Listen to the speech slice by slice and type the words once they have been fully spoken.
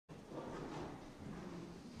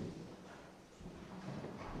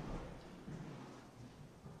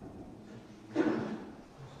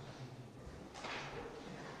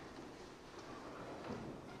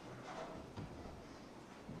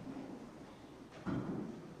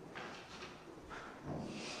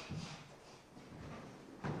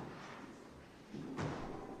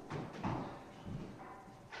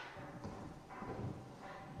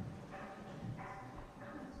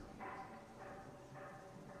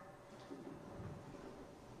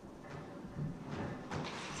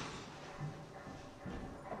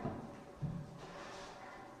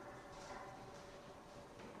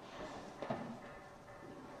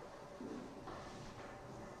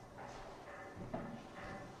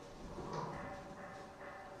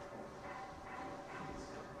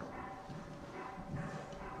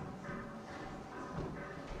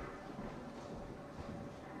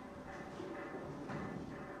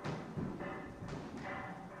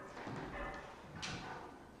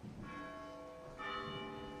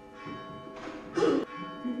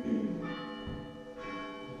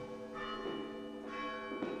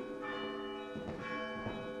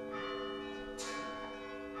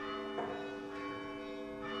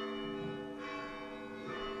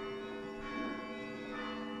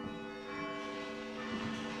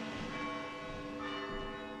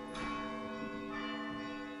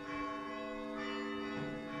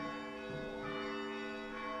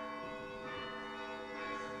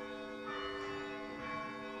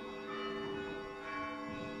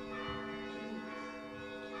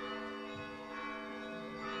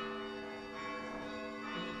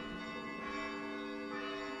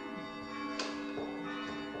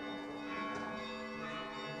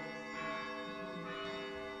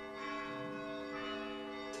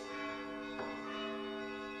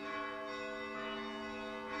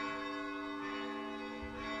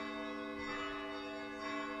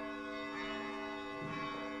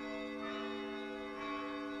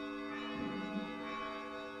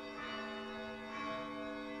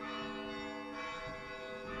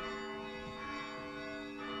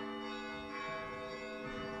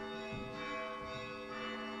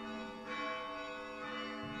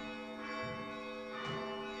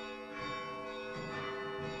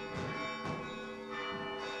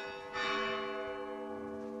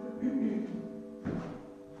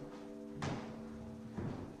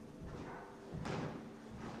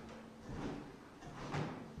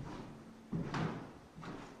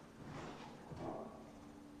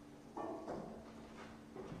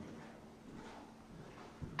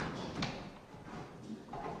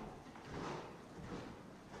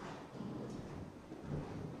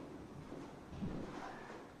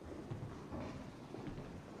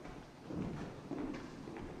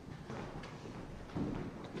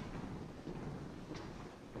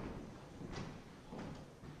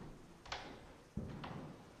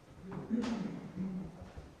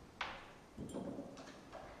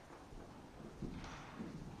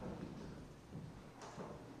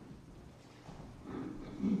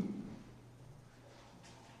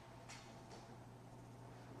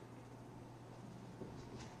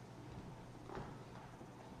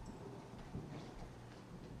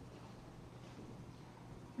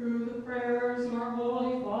Through the prayers of our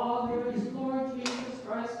Holy Fathers, Lord Jesus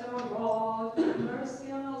Christ our God, have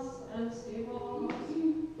mercy on us and save us.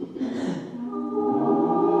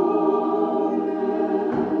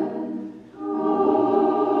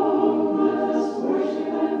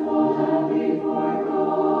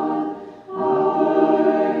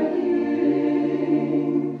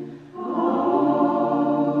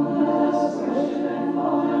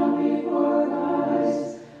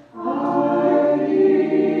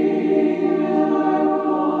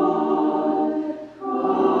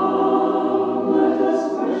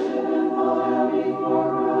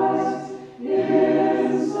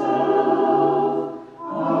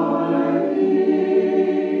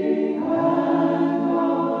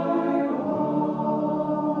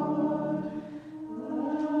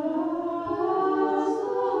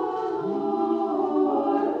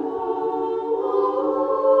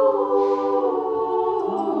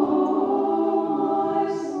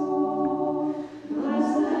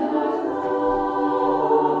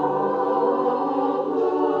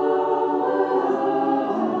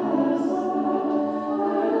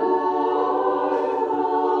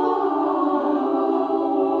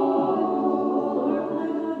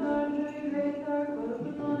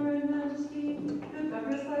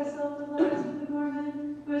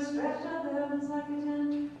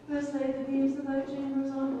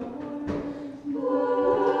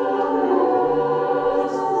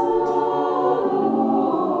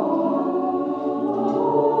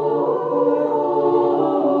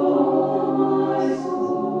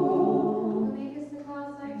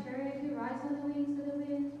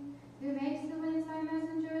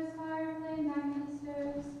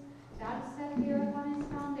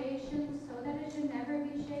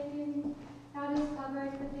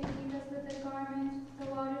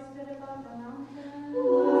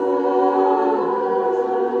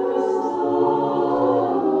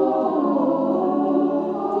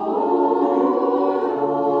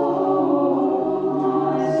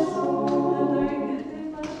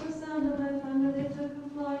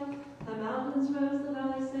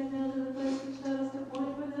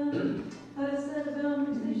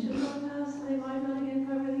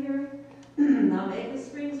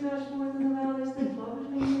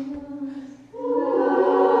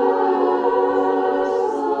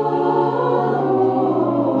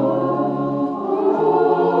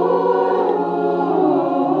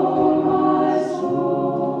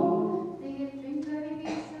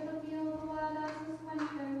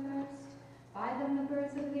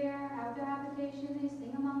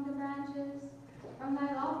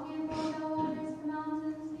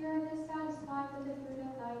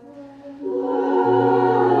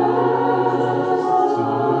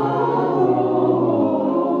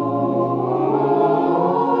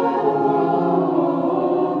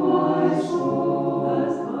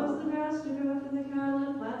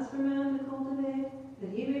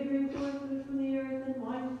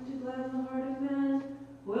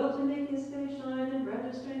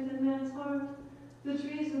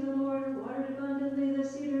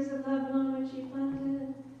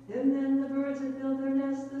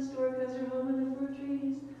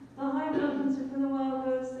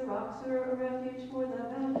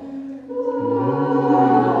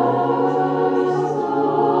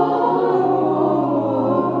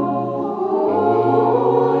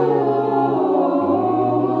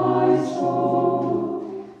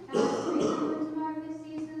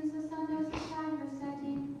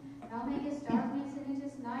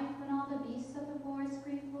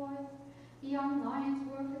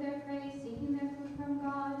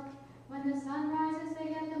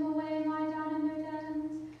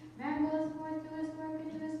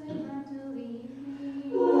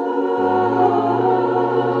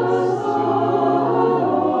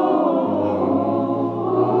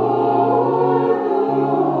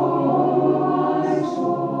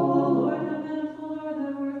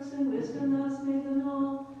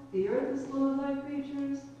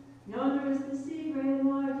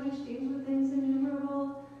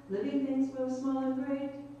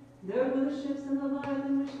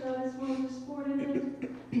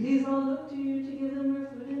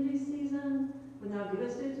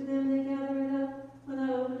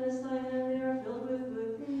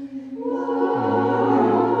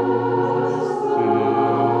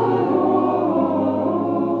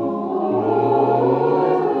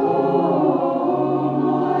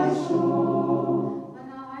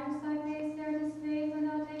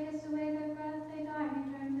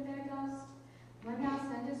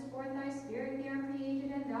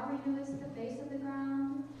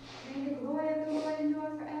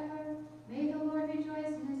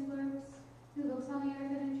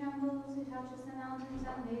 touches the mountains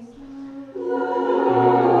and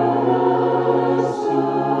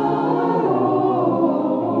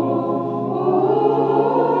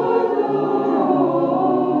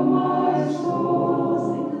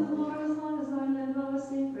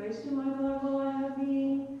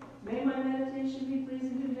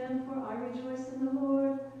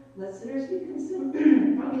be consumed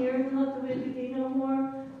from the earth, and let the wicked be no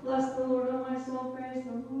more. Bless the Lord, O my soul, praise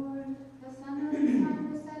the Lord. The sun knows its time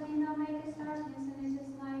for setting, thou makest darkness and it is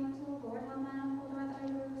light. O Lord, how manifold are thy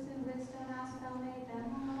works, and wisdom hast thou made them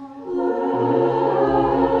all.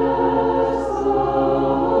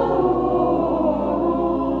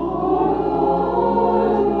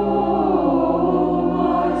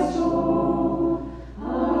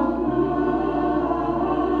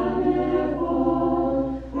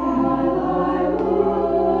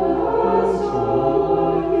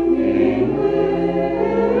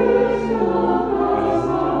 Thank you.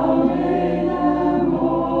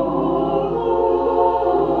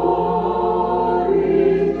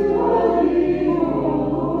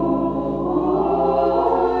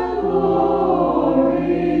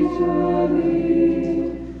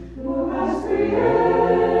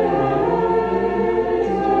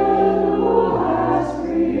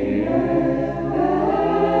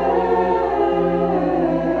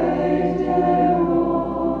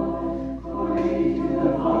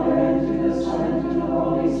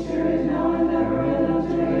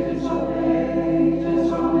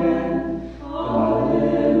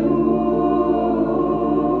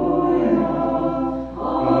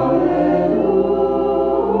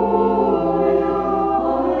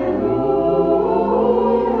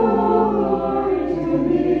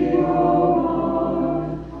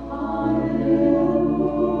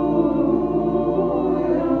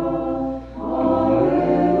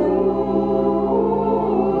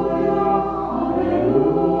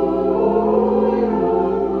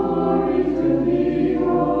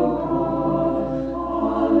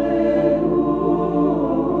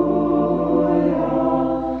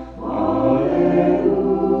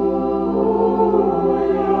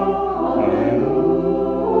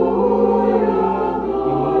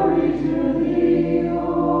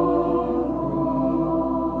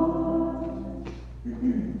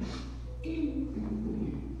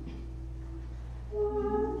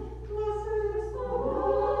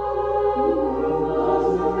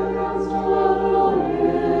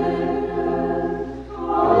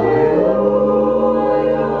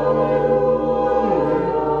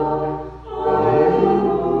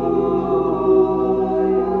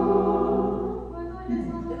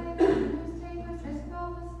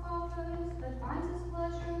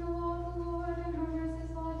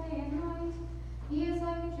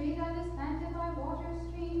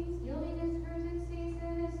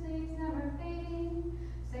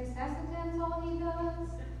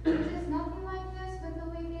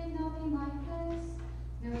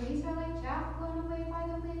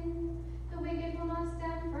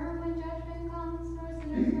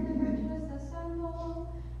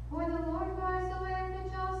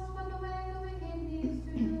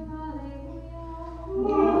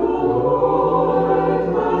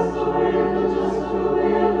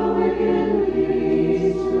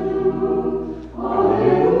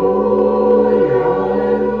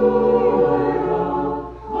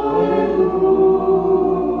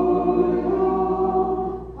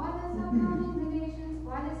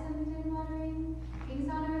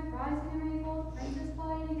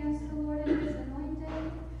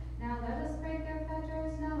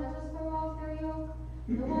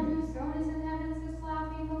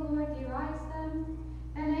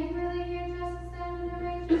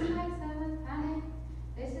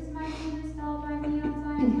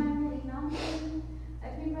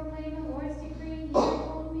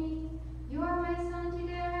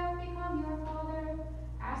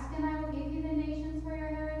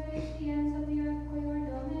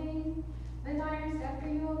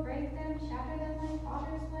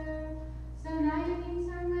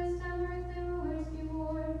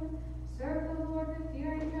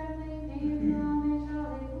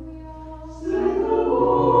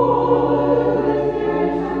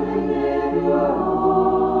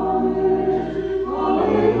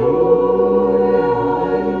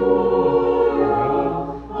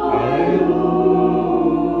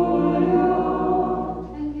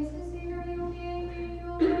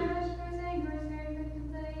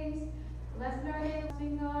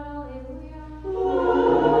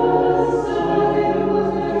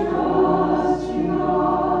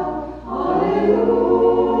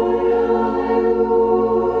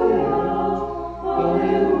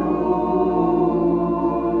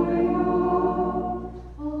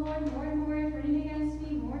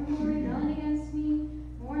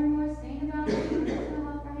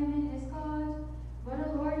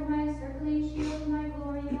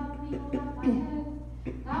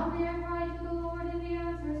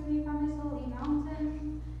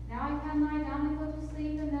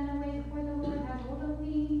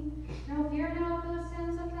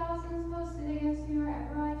 sin against me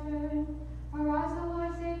wherever I turn. Arise, O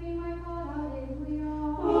Lord, save me, my God,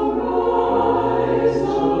 hallelujah. Arise,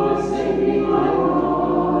 Lord, save me, my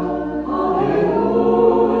God.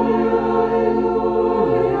 Hallelujah, hallelujah,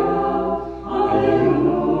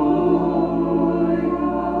 hallelujah.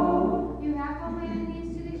 You have all my enemies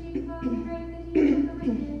to the cheek of and break the teeth of the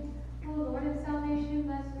wicked. O Lord of salvation,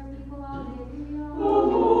 bless your people, hallelujah. O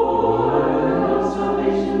Lord of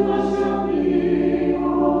salvation, bless your people.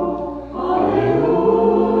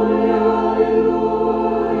 Hallelujah, hallelujah,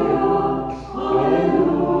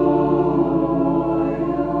 hallelujah.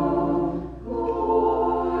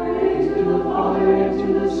 Glory to the Father, and to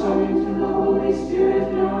the Son, and to the Holy Spirit,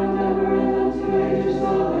 now and ever, and unto ages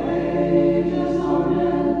of ages.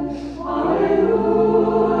 Amen.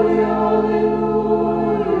 Hallelujah, hallelujah,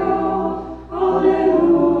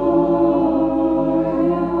 hallelujah.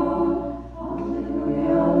 Hallelujah,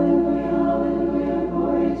 hallelujah, hallelujah,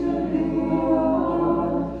 glory to thee, O God.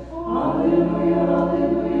 Hallelujah,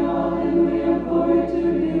 hallelujah, hallelujah, glory to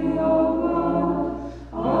thee, O God.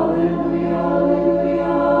 Hallelujah,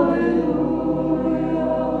 hallelujah, hallelujah.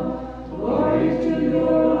 Glory to you,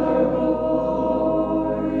 Lord, glory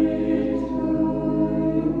to you.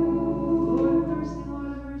 Lord of mercy, Lord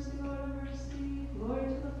of mercy, Lord of mercy. Glory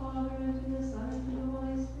to the Father, and to the Son, and to the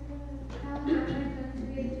Holy Spirit. Now and ever and unto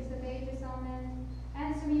ages of ages, amen.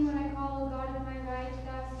 Answer me when I call, O God of my right.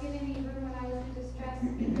 Thou hast given me room when I was in distress.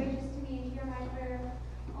 Be gracious to me and hear my prayer.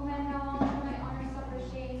 O man, how long shall my honor suffer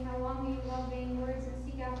shame? How long will you love vain words and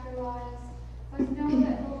seek after lies? But know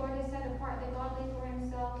that the Lord has set apart the godly for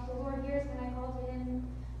himself. The Lord hears when I call to him.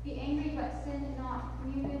 Be angry, but sin not.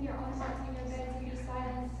 Commune in your own hearts on your beds and be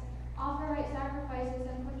silent. Offer right sacrifices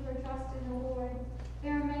and put your trust in the Lord.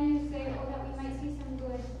 There are many who say, oh, that we might see some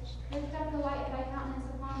good. Lift up the light of thy countenance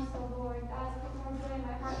upon us, O Lord. Thou hast put more joy in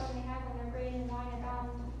my heart than they have when their grain and wine abound.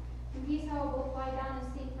 In peace I will both lie down and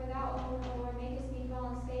sleep, for thou, O Lord, makest me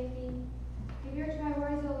dwell in safety. Give ear to my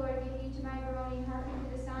words, O Lord, give heed to my groaning. Hearken to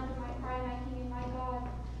the sound of my cry, my King and my God.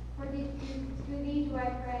 For through thee do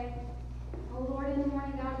I pray. O Lord, in the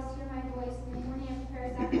morning thou dost hear my voice. In the morning I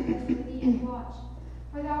prepare sacrifice for thee and watch.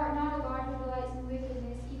 For thou art not a God who delights in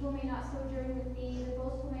wickedness. Evil may not sojourn with thee. The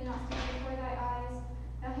boastful may not stand before thy eyes.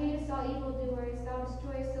 Thou hatest all evildoers. Thou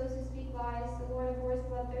destroyest those who speak lies. The Lord abhors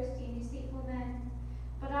bloodthirsty and deceitful men.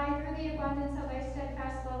 But I, through the abundance of thy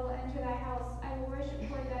steadfast love, will enter thy house. I will worship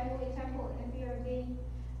toward thy holy temple in fear of thee.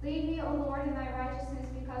 Lead me, O Lord, in thy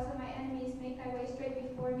righteousness because of my enemies. Make thy way straight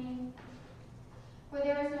before me. For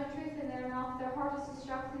there is no truth in their mouth. Their heart is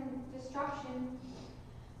destruction.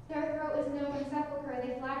 Their throat is no sepulchre.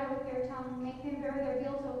 They flatter with their tongue. Make them bear their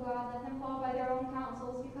guilt, O God. Let them fall by their own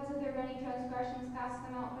counsels. Because of their many transgressions, cast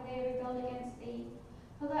them out, for they have rebelled against thee.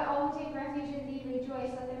 So let all who take refuge in thee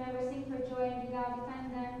rejoice. Let them ever sing for joy, and do thou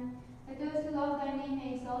defend them. Let those who love thy name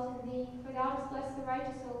may exalt in thee. For thou dost bless the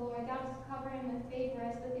righteous, O Lord. Thou dost cover him with favor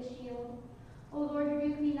as with a shield. O Lord,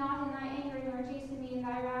 rebuke me not in thy anger, nor chasten me in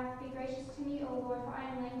thy wrath. Be gracious to me, O Lord, for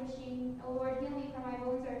I am languishing. O Lord, heal me, for my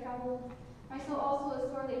bones are troubled. My soul also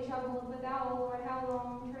is sorely troubled. But thou, O Lord, how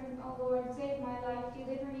long? Turn, O Lord, save my life.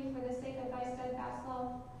 Deliver me for the sake of thy steadfast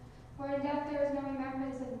love. For in death there is no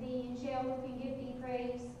remembrance of thee. In jail who can give thee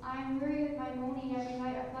praise? I am weary with my moaning. Every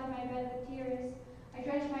night I flood my bed with tears. I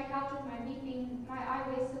drench my couch with my weeping. My eye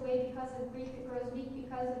wastes away because of grief. It grows weak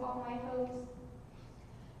because of all my foes.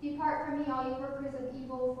 Depart from me, all you workers of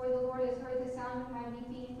evil, for the Lord has heard the sound of my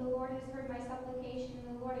weeping. The Lord has heard my supplication,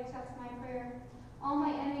 and the Lord accepts my prayer. All my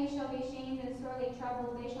enemies shall be shamed and sorely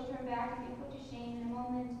troubled. They shall turn back and be put to shame in a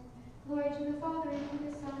moment. Glory to the Father, and to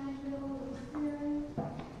the Son, and to the Holy Spirit.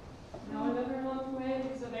 Now and ever and unto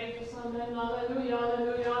ages of ages, amen. Alleluia,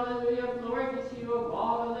 alleluia, alleluia. Glory be to you, O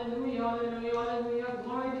God. Alleluia, alleluia, alleluia.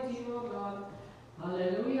 Glory be to you, O God.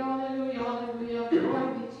 Alleluia, alleluia, alleluia. Glory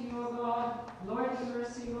be to you, O God. Lord have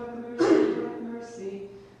mercy, Lord have mercy, Lord have mercy.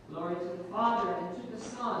 Glory to the Father, and to the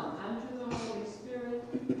Son, and to the Holy Spirit.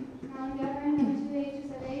 Now and ever and unto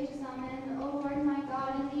ages of ages, amen. O Lord my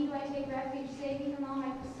God, in thee do I take refuge. Save me from all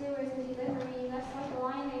my pursuers and deliver me, lest like a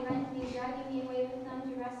lion they rend me, dragging me away with none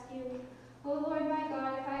to rescue. O Lord my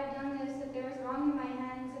God, if I have done this, if there is wrong in my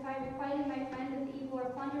hands, if I have requited my friend with evil or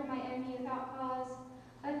plundered my enemy without cause,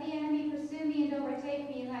 let the enemy pursue me and overtake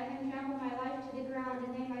me, and let him trample my life to the ground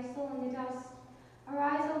and lay my soul in the dust.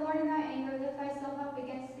 Arise, O Lord, in thy anger, lift thyself up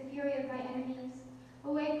against the fury of my enemies.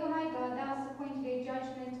 Awake, O my God, thou hast appointed a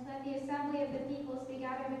judgment. Let the assembly of the peoples be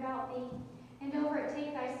gathered about thee, and over it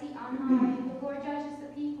take thy seat on high. The Lord judges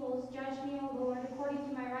the peoples. Judge me, O Lord, according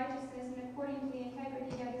to my righteousness and according to the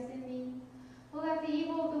integrity that is in me. O let the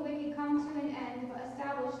evil of the wicked come to an end, but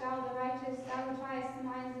establish thou the righteous. Thou who triest the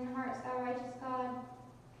minds and hearts, thou righteous God.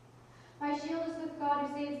 My shield is with God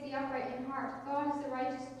who saves the upright in heart. God is a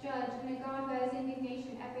righteous judge and a God who has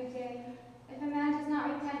indignation every day. If a man does not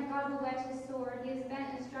repent, God will whet his sword. He has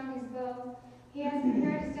bent and strung his bow. He has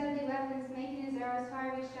prepared his deadly weapons, making his arrows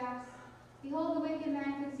fiery shafts. Behold, the wicked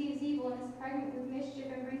man conceives evil and is pregnant with mischief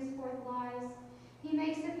and brings forth lies. He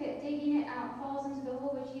makes a pit, digging it out, falls into the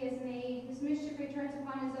hole which he has made. His mischief returns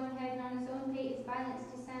upon his own head, and on his own pate his violence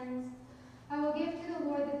descends. I will give to the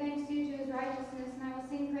Lord the thanks due to his righteousness, and I will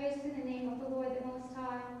sing praise to the name of the Lord the Most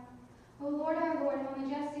High. O Lord, our Lord, how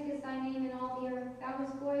majestic is thy name in all the earth. Thou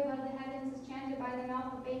whose glory above the heavens is chanted by the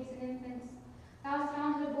mouth of babes and infants. Thou hast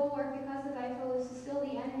founded a bulwark because of thy foes, to still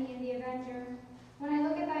the enemy and the avenger. When I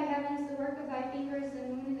look at thy heavens, the work of thy fingers, the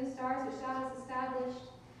moon and the stars which thou hast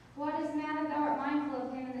established. What is man that thou art mindful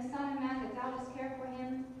of him, and the son of man that thou dost care for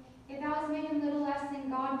him? If thou hast made him little less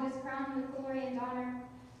than God, and dost crown him with glory and honor.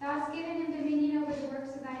 Thou hast given him dominion over the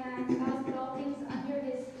works of thy hands. Thou hast put all things under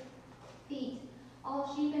his feet,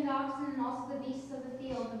 all sheep and oxen, and also the beasts of the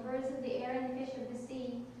field, the birds of the air, and the fish of the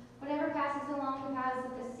sea, whatever passes along the paths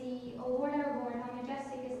of the sea. O Lord, our Lord, how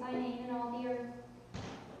majestic is thy name in all the earth.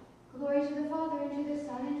 Glory to the Father, and to the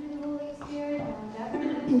Son, and to the Holy Spirit, now and ever, and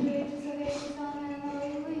ever, to the ages of ages. Amen.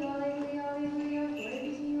 Alleluia, alleluia, alleluia. Glory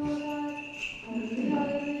be to you, O God. Alleluia,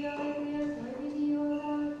 alleluia, alleluia. Glory be to you, O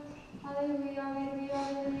God. Alleluia, alleluia,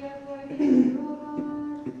 alleluia. Glory be to you, O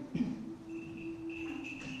God.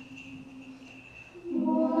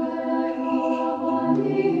 Lord, I call upon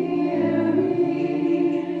thee, hear me,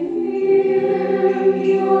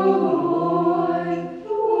 O Lord.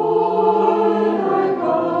 Lord, I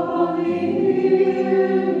call upon thee,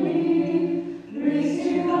 hear me.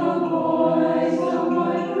 Receive the voice of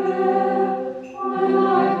my prayer when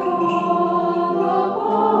I call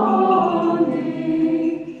upon thee.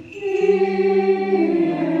 Hear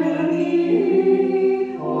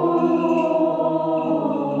me, O Lord.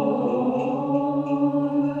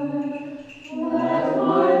 Let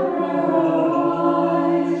my prayer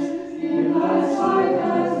rise in thy sight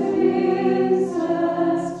as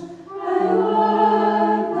incense, and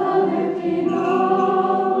let the lifting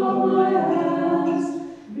up of my hands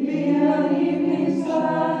be an evening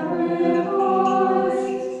sacrifice.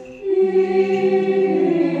 Hear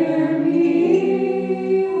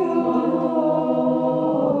me, O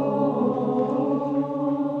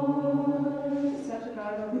Lord. Set a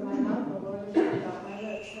guard over my mouth, O Lord, and shut out my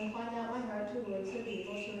lips. Incline not my heart to words of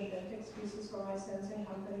evil, to invent excuses for my sins in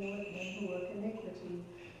company with men who work iniquity.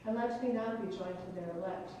 And let me not be joined to their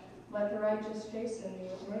elect. Let the righteous chasten me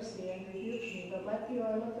with mercy and rebuke me, but let the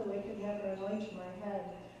oil of the wicked never anoint my head.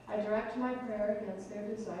 I direct my prayer against their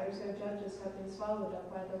desires. Their judges have been swallowed up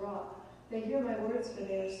by the rock. They hear my words, for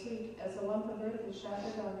they are sweet. As a lump of earth is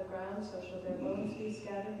shattered on the ground, so shall their bones be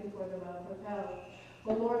scattered before the mouth of hell.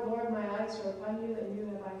 O Lord, Lord, my eyes are upon you, and you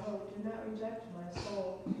have I hope. Do not reject my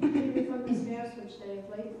soul. Keep me from the snares which they have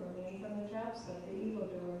laid for me, and from the traps of the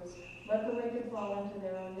evildoers. Let the wicked fall into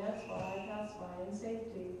their own nets while I pass by in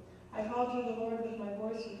safety. I called to the Lord with my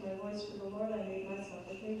voice to the Lord I made my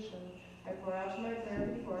supplication. I pour out my prayer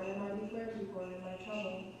before him, I declared before him my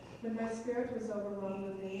trouble. When my spirit was overwhelmed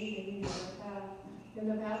with need, they knew my path. In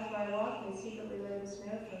the path where I walked, they secretly laid a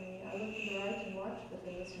snare for me. I looked to the right and watched, but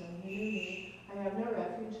there was none who knew me. I have no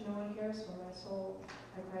refuge, no one cares for my soul.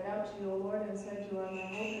 I cried out to you, O Lord, and said, you are my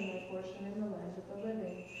hope and my portion in the land of the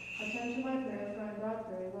living. Attend to my prayer, for I am brought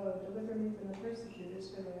very low. Deliver me from the persecutors,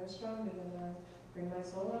 for they are stronger than I. Bring my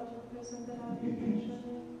soul out of prison that I may patient.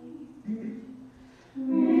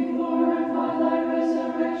 We glorify thy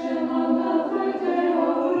resurrection on the third day,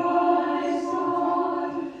 O Christ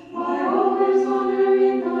God. My hope is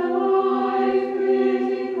honoring thy life,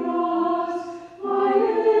 creating cross. I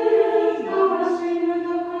live, thou hast renewed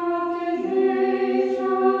the corrupted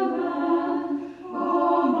nature of man.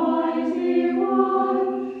 Almighty One,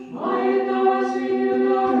 by it thou hast renewed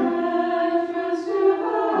our entrance to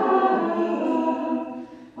heaven.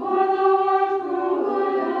 For thou art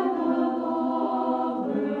good and the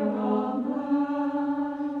lover of man.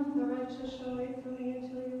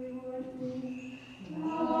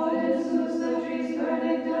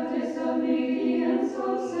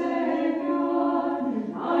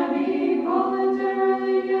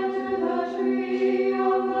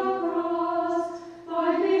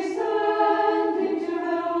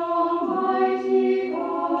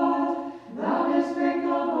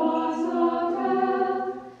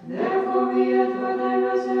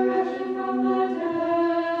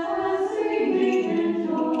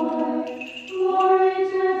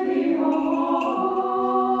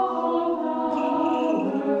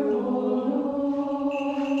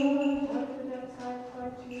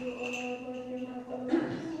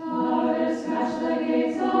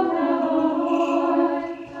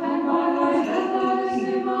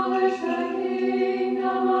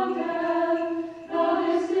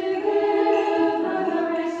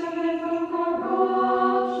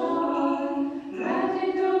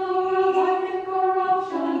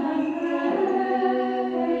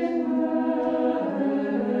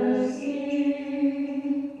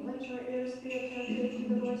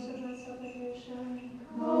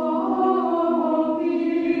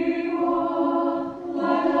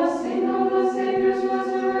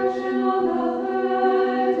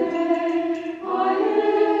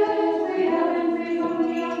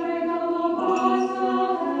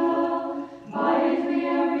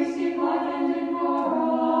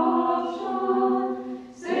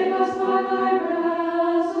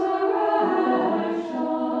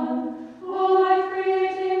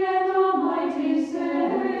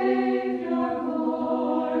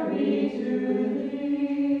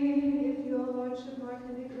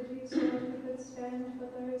 understand, but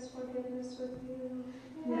there is forgiveness with you.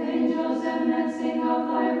 Angels and men sing of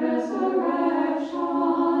thy resurrection.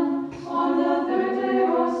 On the third day,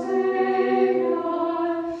 O Savior,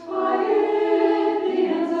 by it the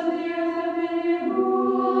ends of the earth have been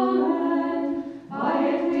removed. By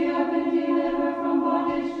it we have been delivered from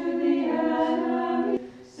bondage to the enemy.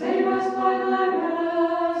 Save us by thy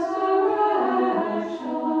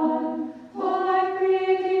resurrection. O life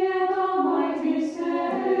creating and almighty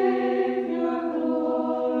Savior,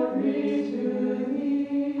 glory to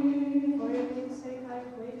thee. For your name's sake I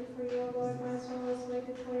have waited for you, O Lord. My soul has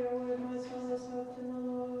waited for your word. My soul has hoped in the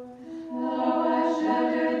Lord.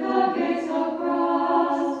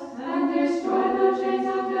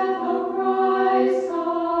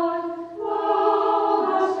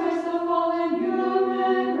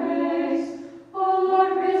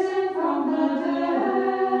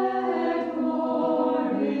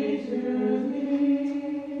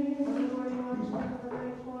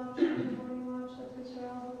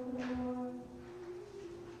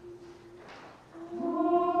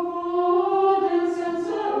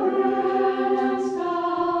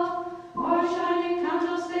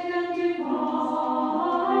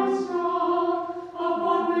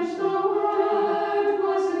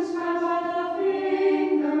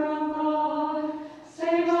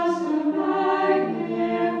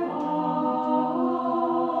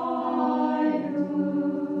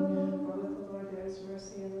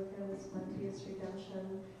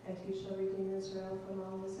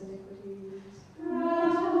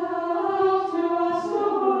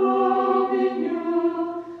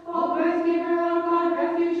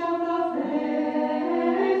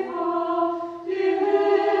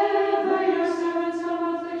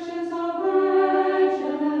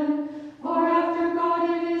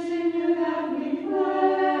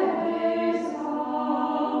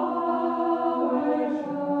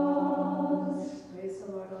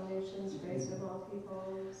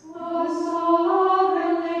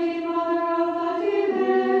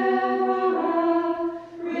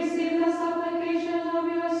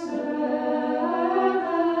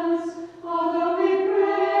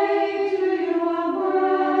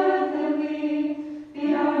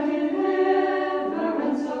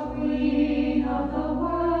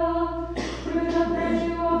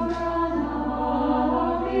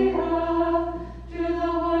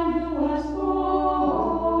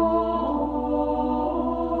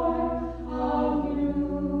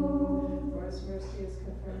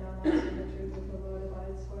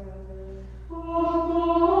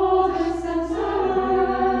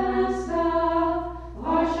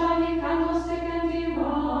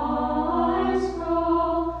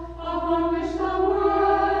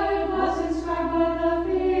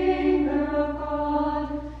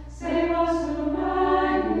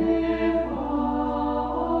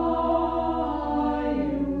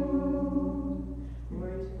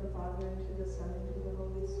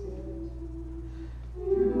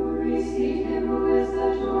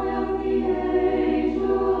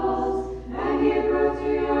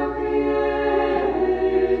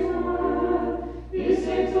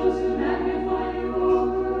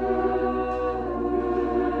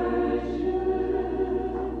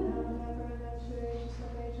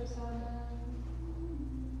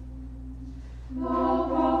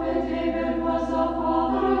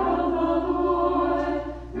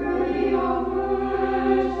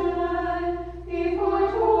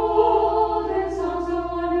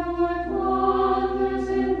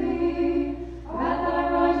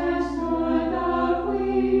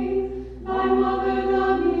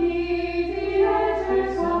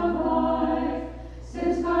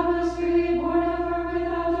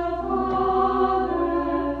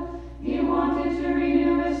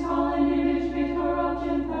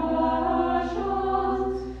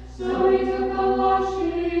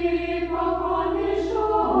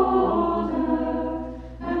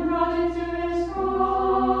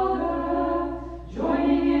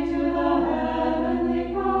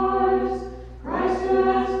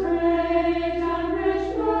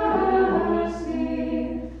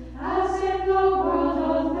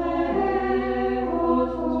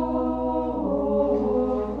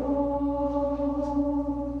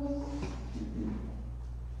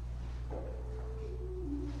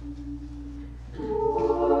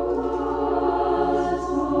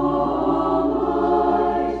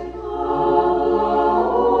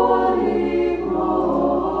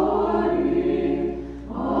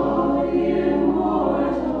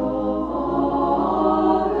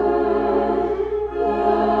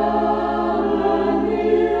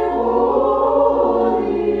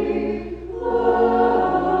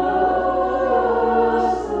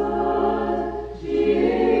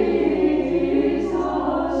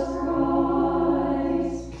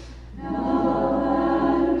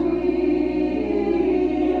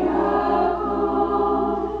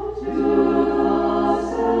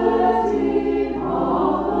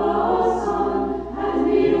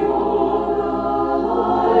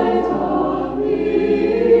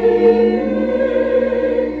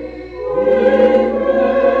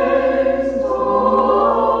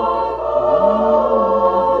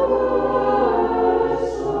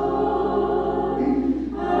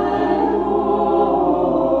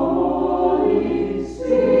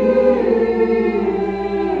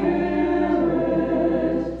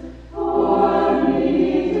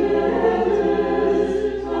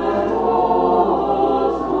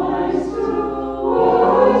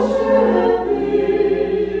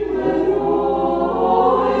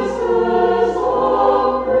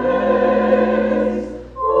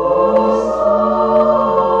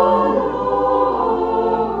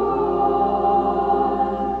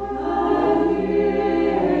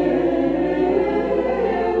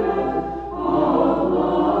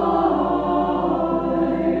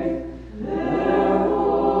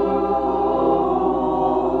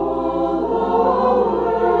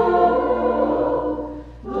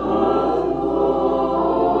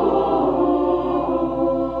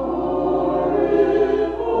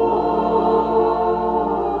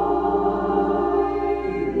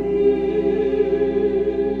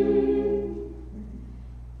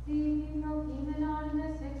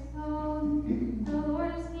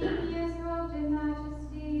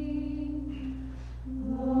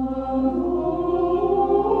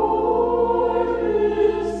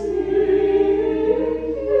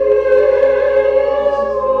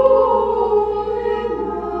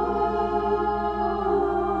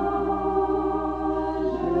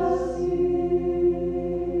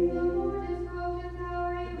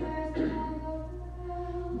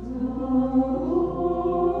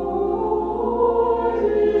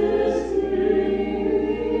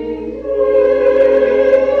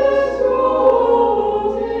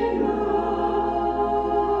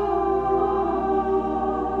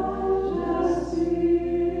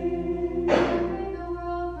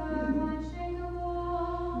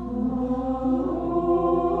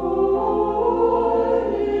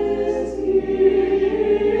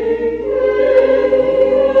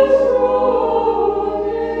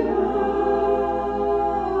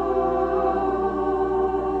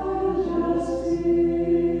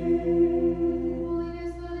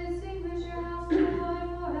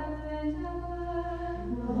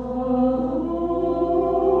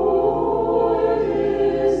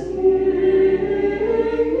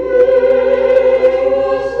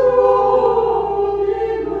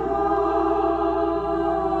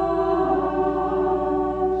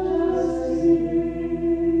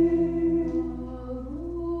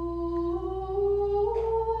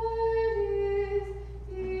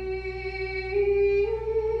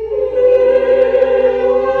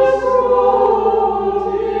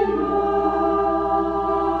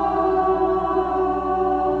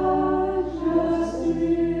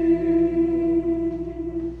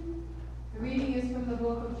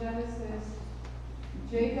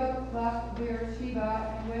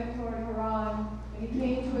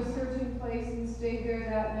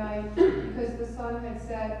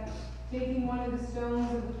 Taking one of the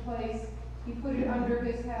stones of the place, he put it under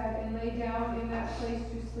his head and lay down in that place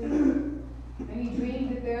to sleep. And he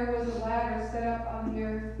dreamed that there was a ladder set up on the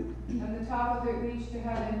earth, and the top of it reached to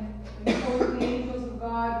heaven. And behold, the angels of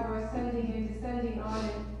God were ascending and descending on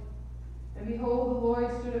it. And behold, the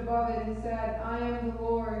Lord stood above it and said, I am the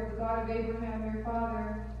Lord, the God of Abraham your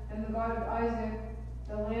father, and the God of Isaac.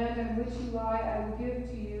 The land on which you lie I will give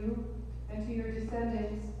to you and to your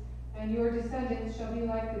descendants, and your descendants shall be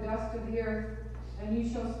like the dust of the earth, and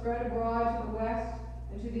you shall spread abroad to the west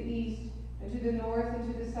and to the east, and to the north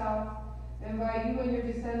and to the south. And by you and your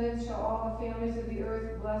descendants shall all the families of the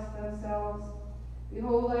earth bless themselves.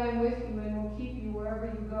 Behold, I am with you and will keep you wherever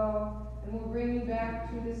you go, and will bring you back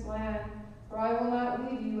to this land. For I will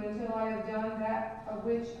not leave you until I have done that of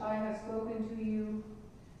which I have spoken to you.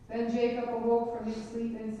 Then Jacob awoke from his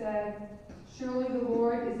sleep and said, Surely the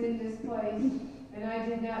Lord is in this place, and I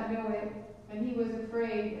did not know it. And he was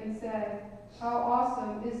afraid and said, How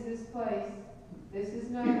awesome is this place! This is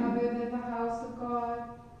none other than the house of God,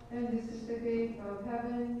 and this is the gate of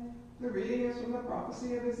heaven. The reading is from the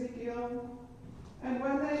prophecy of Ezekiel. And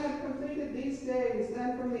when they had completed these days,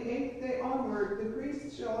 then from the 8th day onward, the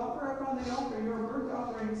priests shall offer upon the altar your burnt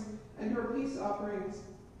offerings and your peace offerings.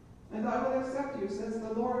 And I will accept you, says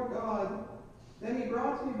the Lord God. Then he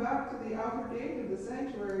brought me back to the outer gate of the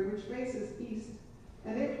sanctuary, which faces east,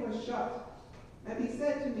 and it was shut. And he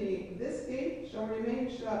said to me, This gate shall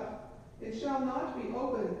remain shut. It shall not be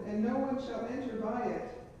opened, and no one shall enter by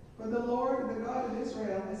it. For the Lord, the God of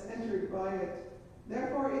Israel, has entered by it.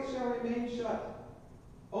 Therefore it shall remain shut.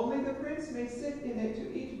 Only the prince may sit in it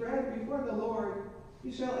to eat bread before the Lord.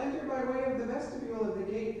 He shall enter by way of the vestibule of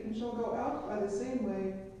the gate, and shall go out by the same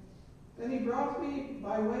way. Then he brought me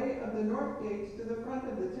by way of the north gate to the front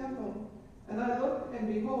of the temple. And I looked,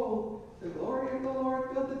 and behold, the glory of the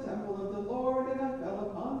Lord filled the temple of the Lord, and I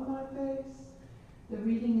fell upon my face. The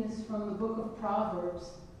reading is from the book of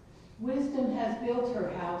Proverbs. Wisdom has built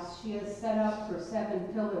her house. She has set up her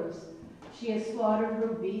 7 pillars. She has slaughtered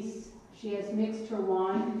her beasts. She has mixed her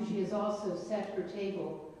wine. She has also set her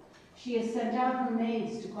table. She has sent out her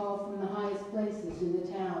maids to call from the highest places in the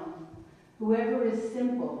town. Whoever is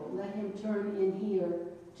simple, let him turn in here.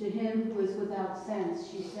 To him who is without sense,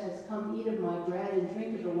 she says, Come eat of my bread and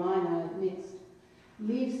drink of the wine I have mixed.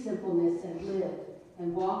 Leave simpleness and live,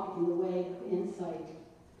 and walk in the way of insight.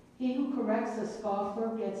 He who corrects a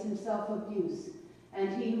scoffer gets himself abuse,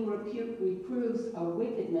 and he who reproves a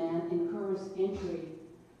wicked man incurs injury.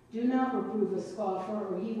 Do not reprove a scoffer,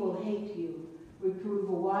 or he will hate you. Reprove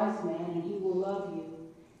a wise man, and he will love you.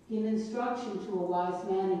 Give instruction to a wise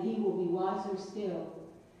man, and he will be wiser still.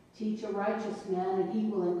 Teach a righteous man, and he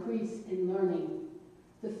will increase in learning.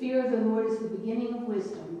 The fear of the Lord is the beginning of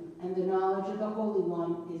wisdom, and the knowledge of the Holy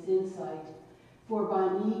One is insight. For by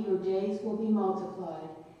me your days will be multiplied,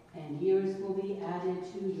 and years will be added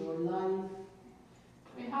to your life.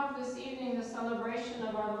 We have this evening the celebration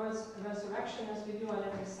of our Lord's resurrection, as we do on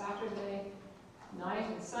every Saturday night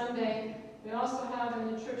and Sunday. We also have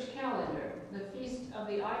in the church calendar the feast of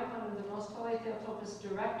the icon of the Most Holy Theotokos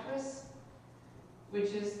Directress,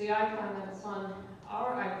 which is the icon that's on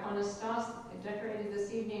our iconostas, decorated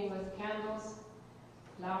this evening with candles,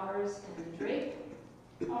 flowers, and a drape.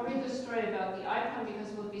 I'll read the story about the icon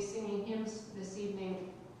because we'll be singing hymns this evening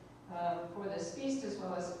for this feast, as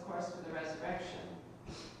well as, of course, for the resurrection.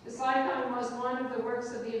 This icon was one of the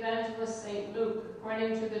works of the evangelist St. Luke.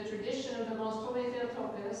 According to the tradition of the Most Holy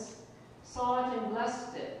Theotokos, saw it and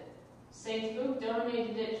blessed it. St. Luke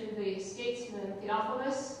donated it to the statesman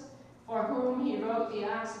Theophilus, for whom he wrote the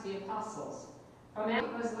Acts of the Apostles. From it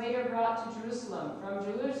was later brought to Jerusalem. From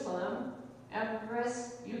Jerusalem,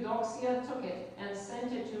 Empress Eudoxia took it and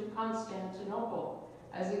sent it to Constantinople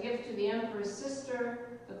as a gift to the emperor's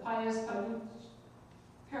sister, the pious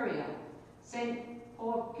Pulcheria. St.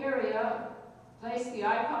 Pulcheria placed the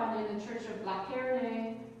icon in the church of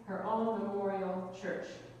Blackerne, her own memorial church.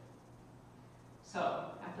 So,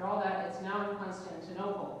 after all that, it's now in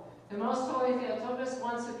Constantinople. The Most Holy Theotokos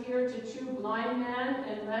once appeared to 2 blind men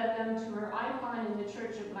and led them to her icon in the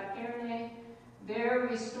church of Blackerne. There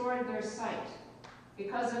restored their sight.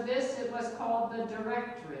 Because of this, it was called the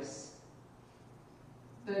Directress.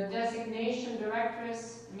 The designation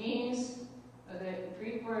Directress means the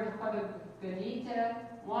Greek word chodogerite,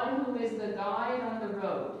 one who is the guide on the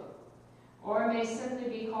road, or may simply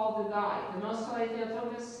be called the guide. The Most Holy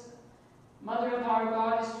Theotokos, Mother of our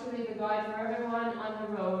God, is truly the guide for everyone on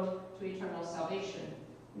the road to eternal salvation.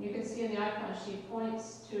 And you can see in the icon she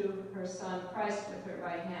points to her son Christ with her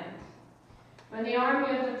right hand. When the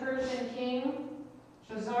army of the Persian king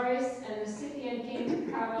Chosroes and the Scythian king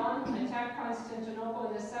Caron attacked Constantinople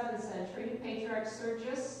in the 7th century, century, Patriarch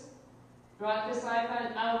Sergius brought this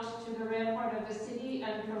icon out to the rampart of the city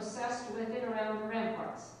and processed with it around the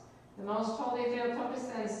ramparts. The most holy Theotokos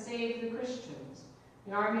then saved the Christians.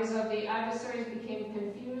 The armies of the adversaries became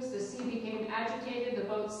confused, the sea became agitated, the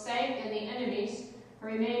boats sank, and the enemies who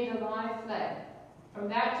remained alive fled. From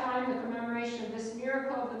that time, the commemoration of this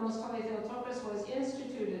miracle of the most holy Theotokos was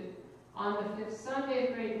instituted on the 5th Sunday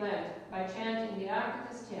of Great Lent by chanting the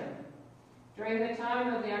Arcticus hymn. During the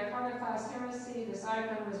time of the iconoclast heresy, this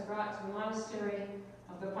icon was brought to the monastery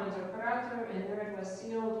of the Pantocrator, and there it was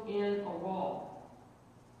sealed in a wall.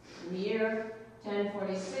 In the year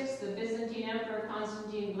 1046, the Byzantine Emperor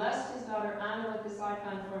Constantine blessed his daughter Anna with this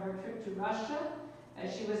icon for her trip to Russia,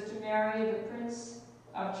 as she was to marry the Prince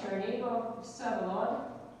of Chernigov Vsevolod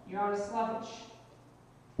Yaroslavich.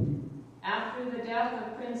 After the death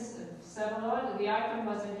of Prince Vsevolod, the icon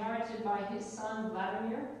was inherited by his son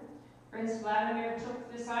Vladimir. Prince Vladimir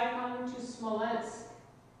took this icon to Smolensk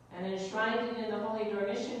and enshrined it in the Holy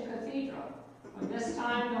Dormition Cathedral. From this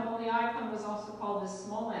time, the holy icon was also called the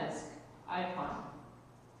Smolensk icon.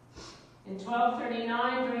 In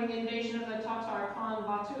 1239, during the invasion of the Tatar Khan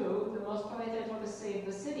Batu, the most holy Theotokos saved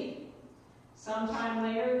the city. Sometime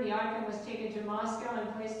later, the icon was taken to Moscow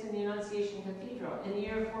and placed in the Annunciation Cathedral. In the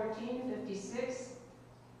year 1456,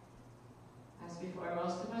 as before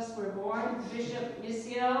most of us were born, Bishop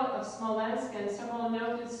Vigil of Smolensk and several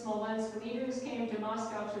noted Smolensk leaders came to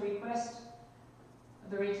Moscow to request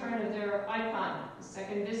the return of their icon. The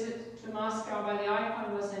second visit to Moscow by the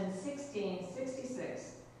icon was in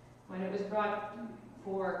 1666, when it was brought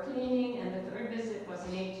for cleaning, and the third visit was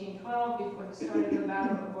in 1812, before the start of the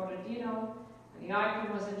Battle of Borodino, and the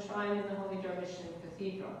icon was enshrined in the Holy Dormition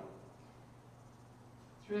Cathedral.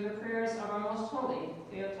 Through the prayers of our most holy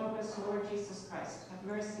Theotokos, Lord Jesus Christ, have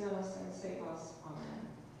mercy on us and save us. Amen.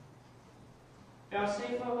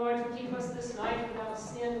 Vouchsafe, O Lord, to keep us this night without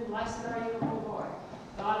sin. Blessed are you, O Lord,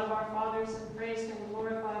 God of our fathers, and praised and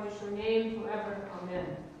glorified is your name forever. Amen.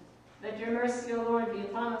 Let your mercy, O Lord, be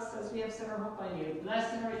upon us as we have set our hope on you.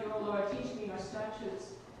 Blessed are you, O Lord, teach me your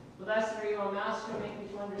statutes. Blessed are you, O Master, make me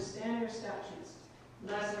to understand your statutes.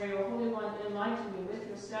 Blessed are you, O Holy One, enlighten me with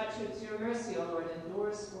your statutes. Your mercy, O Lord,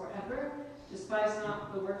 endures forever. Despise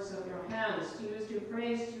not the works of your hands. To you is due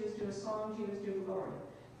praise, to you is due song, to you is due glory.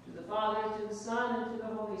 To the Father, to the Son, and to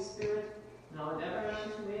the Holy Spirit, now and ever, and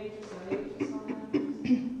unto ages of ages.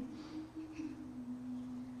 Amen.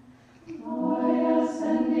 By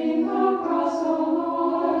ascending the cross, O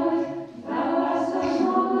Lord, thou hast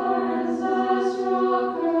annulled our ancestral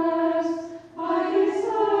curse. By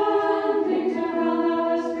descending to hell, thou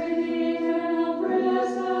hast freed the eternal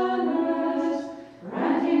prisoners,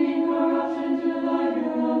 granting incorruption to thy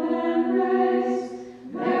human race.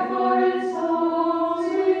 Therefore its souls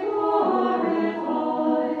we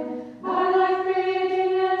glorify, by thy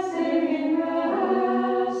creating and saving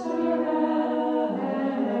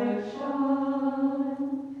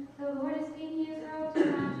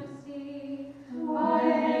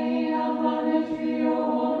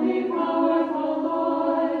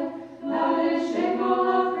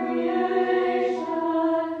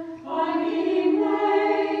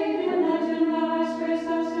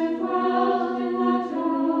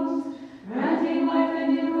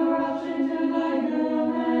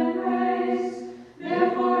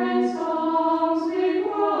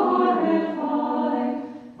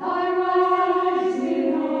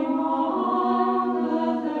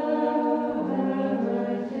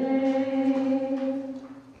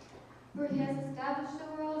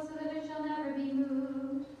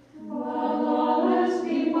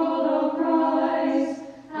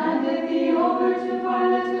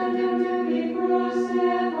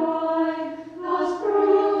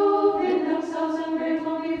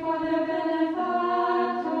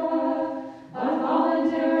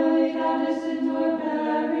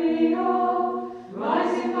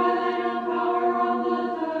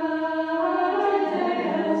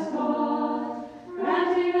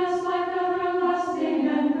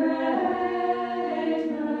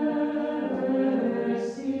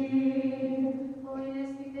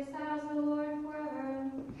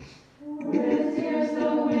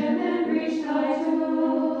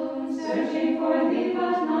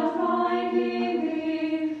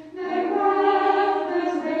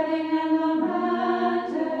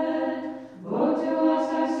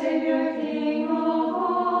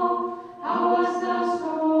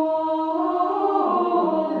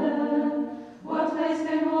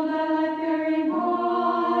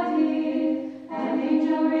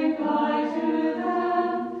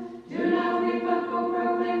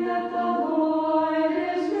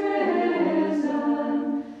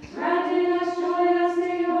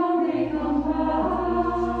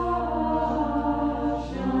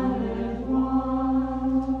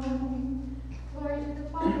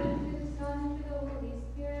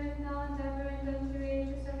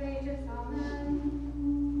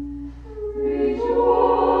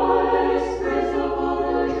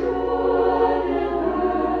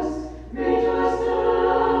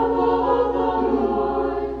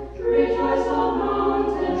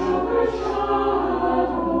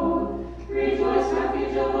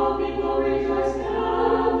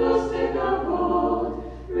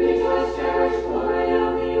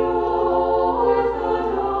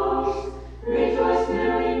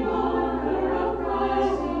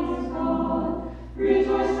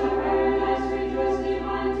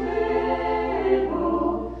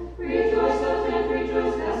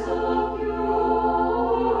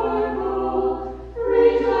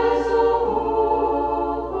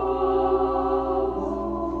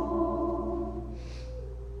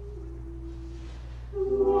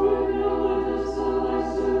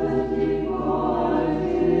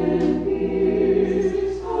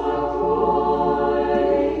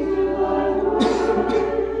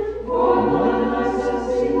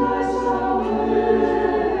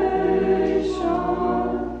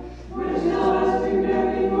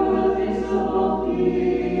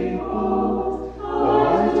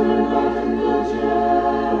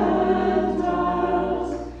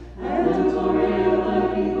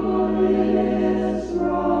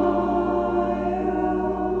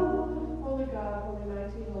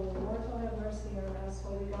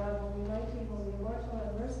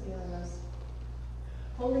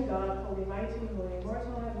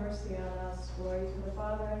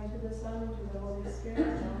and to the Son, and to the Holy Spirit,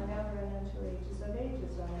 now and ever, and unto ages of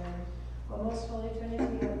ages. Amen. O most Holy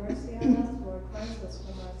Trinity, have mercy on us. Lord, cleanse us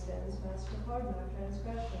from our sins. Master, pardon our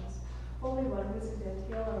transgressions. Holy One, visit and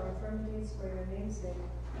heal our infirmities for your name's sake.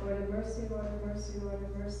 Lord of mercy, Lord of mercy, Lord of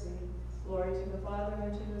mercy. Glory to the Father,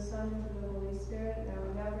 and to the Son, and to the Holy Spirit, now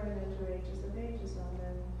and ever, and unto ages of ages.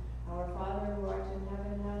 Amen. Our Father, who art in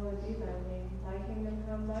heaven, hallowed be thy name. Thy kingdom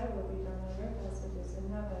come, thy will be done on earth as it is in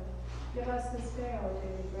heaven. Give us this day our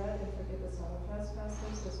daily bread, and forgive us our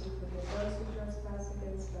trespasses, as we forgive those who trespass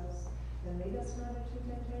against us. And lead us not into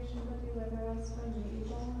temptation, but deliver us from the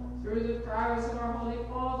evil one. Through the prayers of our Holy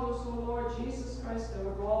Fathers, O Lord Jesus Christ,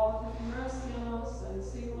 our God, have mercy on us and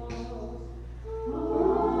save all those.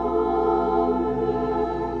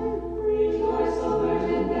 Amen. Rejoice, O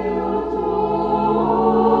Virgin Theotokos.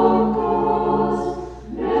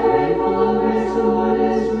 Mary, full of grace, the Lord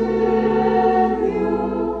is with you.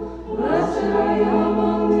 Blessed are you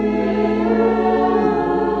among women,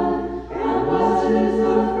 and blessed is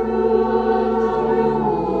the fruit of your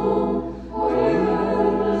womb. For you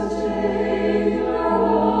are the Savior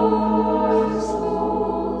of our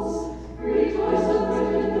souls. Rejoice, O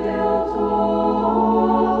Virgin Theotokos.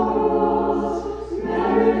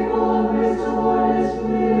 Mary, full of grace, the Lord is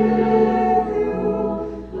with you.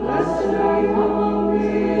 Blessed are you among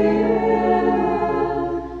women,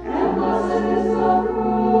 and blessed is the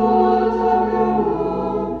fruit of your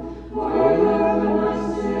womb. For you are the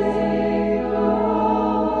Savior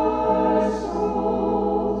of our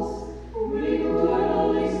souls. We who are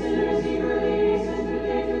lonely sinners eagerly hasten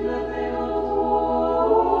today to the Theotokos.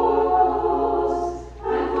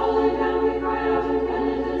 And falling down, we cry out in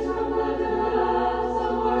penitence from the depths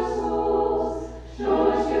of our souls.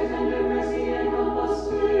 Show us your tender mercy and help us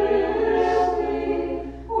swiftly,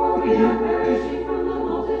 for we are perishing from the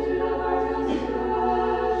multitude of our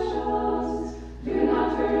transgressions. Do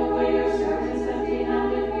not turn away your servants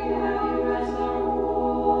empty-handed. We have you as our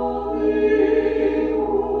holy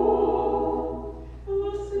hope.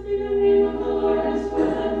 Blessed be the name of the Lord,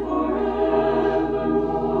 henceforth and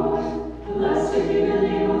forevermore. Blessed be the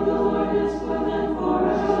name of the Lord, henceforth and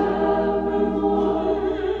forevermore.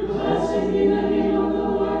 Blessed be the name of the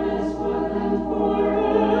Lord, henceforth and forevermore.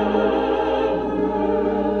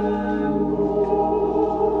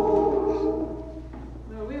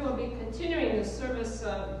 Well, we will be continuing the service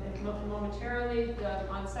momentarily.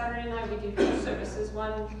 On Saturday night, we do two services,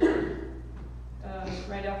 one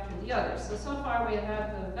right after the other. So far we have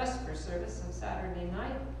had the Vesper service on Saturday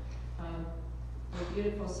night. A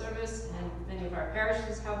beautiful service, and many of our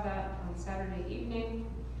parishes have that on Saturday evening.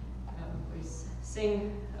 We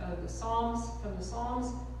sing the Psalms from the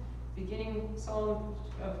Psalms, beginning Psalm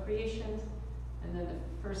of creation, and then the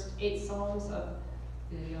first 8 Psalms of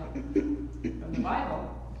from the Bible,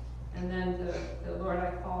 and then the Lord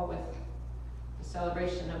I call with the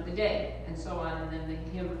celebration of the day, and so on, and then the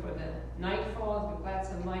hymn for the nightfall, the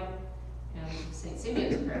gladsome light, and St.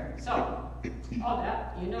 Simeon's prayer. So, all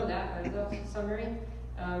that, you know that, by the summary.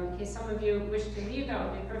 In case some of you wish to leave, that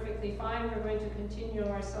would be perfectly fine. We're going to continue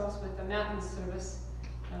ourselves with the Matins service,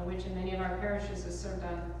 which in many of our parishes is served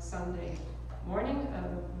on Sunday morning.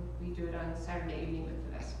 We do it on Saturday evening with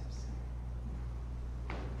the Vespers.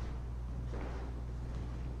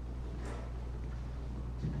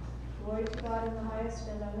 Glory to God in the highest,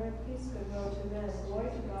 and on earth peace, goodwill to men. Glory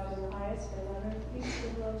to God in the highest, and on earth peace,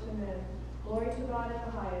 goodwill to men. Glory to God in the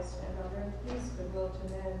highest, and on earth peace, goodwill to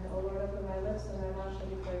men. O Lord, open my lips, and my mouth shall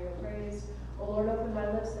declare your praise. O Lord, open my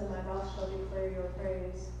lips, and my mouth shall declare your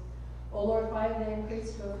praise. O Lord, why have they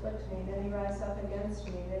increased to afflict me? Many rise up against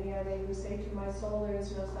me. Many are they who say to my soul, there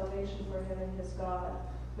is no salvation for him in his God.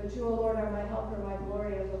 But you, O Lord, are my helper, my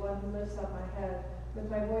glory, and the one who lifts up my head. With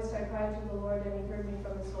my voice I cried to the Lord, and he heard me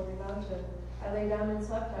from his holy mountain. I lay down and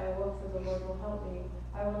slept, I awoke, for the Lord will help me.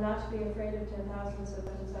 I will not be afraid of 10,000 of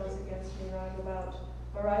themselves against me round about.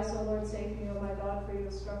 Arise, O Lord, save me, O my God, for you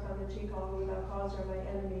have struck on the cheek all who without cause are my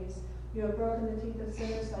enemies. You have broken the teeth of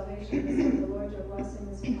sinners, salvation is of the Lord, your blessing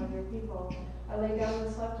is upon your people. I lay down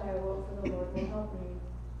and slept, I awoke, for the Lord will help me.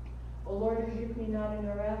 O Lord, rebuke me not in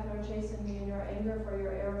your wrath, nor chasten me in your anger, for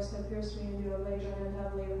your arrows have pierced me, and you have laid your hand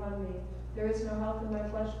heavily upon me. There is no health in my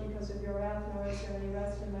flesh because of your wrath, nor is there any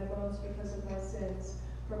rest in my bones because of my sins.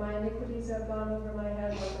 For my iniquities have gone over my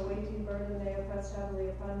head, like a weighty burden they have pressed heavily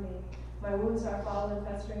upon me. My wounds are foul and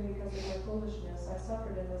festering because of my foolishness. I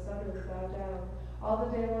suffered and was utterly bowed down. All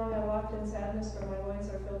the day long I walked in sadness, for my loins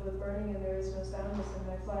are filled with burning, and there is no soundness in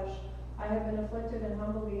my flesh. I have been afflicted and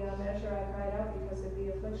humbled beyond measure. I cried out because of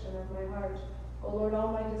the affliction of my heart. O Lord,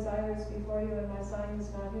 all my desire is before you, and my sighing is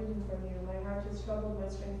not hidden from you. My heart is troubled, my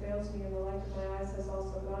strength fails me, and the light of my eyes has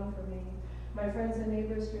also gone from me. My friends and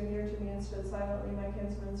neighbors drew near to me and stood silently. My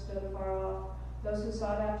kinsmen stood afar off. Those who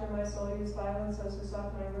sought after my soul used violence. Those who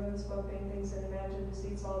sought my ruin spoke vain things and imagined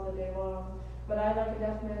deceits all the day long. But I, like a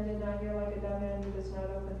deaf man, did not hear, like a dumb man who does not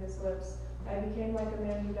open his lips. I became like a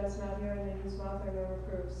man who does not hear, and in whose mouth are no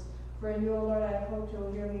reproofs. For in you, O Lord, I have hoped. You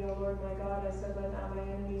will hear me, O Lord my God. I said, let not my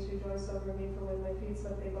enemies rejoice over me, for when my feet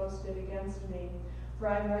slipped, they boasted against me. For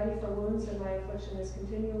I am ready for wounds, and my affliction is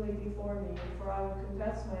continually before me. For I will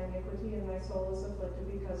confess my iniquity, and my soul is afflicted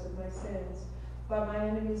because of my sins. But my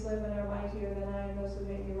enemies live and are mightier than I, and those who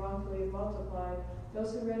make me wrongfully have multiplied.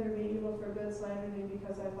 Those who render me evil for good slander me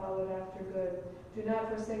because I followed after good. Do not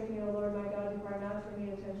forsake me, O Lord my God. Depart not from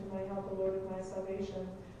me. Attend to my help, O Lord of my salvation.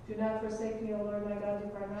 Do not forsake me, O Lord my God.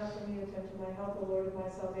 Depart not from me. Attend to my help, O Lord of my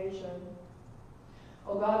salvation.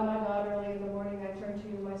 O God, my God, early in the morning I turn to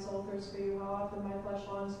you. My soul thirsts for you. How often my flesh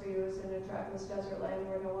longs for you, as in a trackless desert land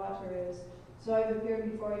where no water is. So I have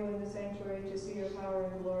appeared before you in the sanctuary to see your power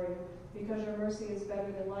and glory. Because your mercy is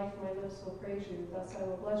better than life, my lips will praise you. Thus I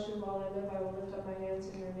will bless you while I live. I will lift up my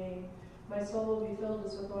hands in your name. My soul will be filled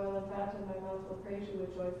as with oil and fat, and my mouth will praise you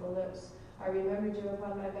with joyful lips. I remembered you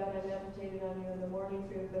upon my bed. I meditated on you in the morning,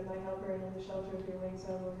 for you have been my helper, and in the shelter of your wings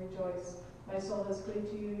I will rejoice. My soul has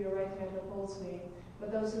cleaved to you. Your right hand upholds me.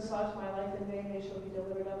 But those who sought my life in vain, they shall be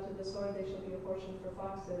delivered up to the sword. They shall be a portion for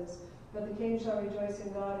foxes. But the king shall rejoice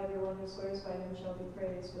in God. Everyone who swears by him shall be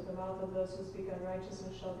praised. With the mouth of those who speak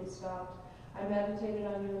unrighteousness shall be stopped. I meditated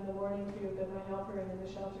on you in the morning, for you have been my helper, and in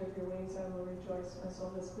the shelter of your wings I will rejoice. My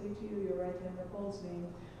soul has cleaved to you. Your right hand upholds me.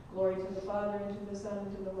 Glory to the Father, and to the Son,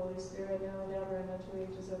 and to the Holy Spirit, now and ever, and unto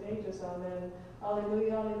ages of ages. Amen.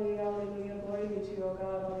 Alleluia, alleluia, alleluia. Glory be to you, O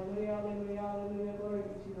God. Alleluia, alleluia, alleluia. Glory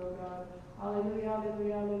be to you, O God. Alleluia,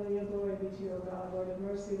 alleluia, alleluia. Glory be to you, O God. Lord of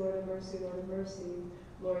mercy, Lord of mercy, Lord of mercy.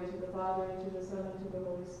 Glory to the Father, and to the Son, and to the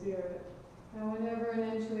Holy Spirit. Now and ever,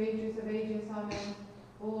 and into ages of ages. Amen.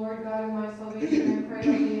 O Lord God of my salvation, I pray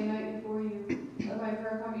all day and night before you. Let my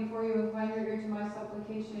prayer come before you, and incline your ear to my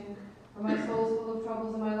supplication. For my soul is full of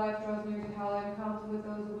troubles, and my life draws near to hell. I am counted with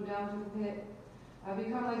those who go down to the pit. I have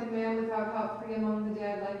become like a man without help, free among the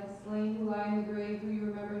dead, like the slain who lie in the grave, who you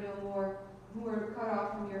remember no more, who were cut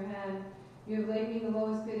off from your hand. You have laid me in the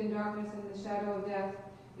lowest pit in darkness and the shadow of death.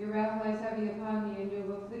 Your wrath lies heavy upon me, and you have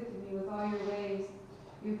afflicted me with all your ways.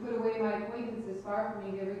 You put away my acquaintances far from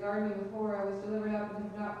me. They regard me with horror. I was delivered up and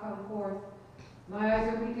have not come forth. My eyes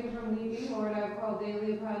are weakened from weeping. Lord, I have called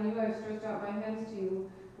daily upon you. I have stretched out my hands to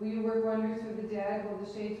you. Will you work wonders for the dead? Will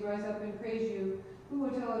the shades rise up and praise you? Who will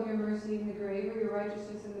tell of your mercy in the grave, or your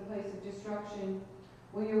righteousness in the place of destruction?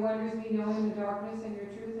 Will your wonders be known in the darkness, and your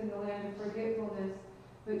truth in the land of forgetfulness?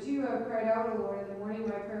 But to you I have cried out, O Lord. In the morning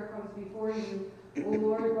my prayer comes before you. O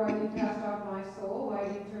Lord, why do you cast off my soul? Why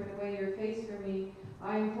do you turn away your face from me?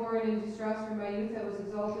 I am poor and in distress. From my youth I was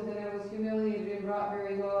exalted, then I was humiliated and brought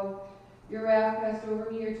very low. Your wrath passed over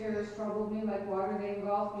me, your terrors troubled me. Like water they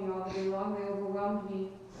engulfed me all the day long, they overwhelmed me.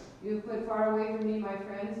 You have put far away from me my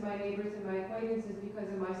friends, my neighbors, and my acquaintances because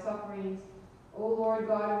of my sufferings. O Lord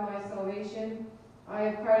God of my salvation, I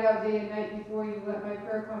have cried out day and night before you. Let my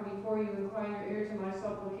prayer come before you, incline your ear to my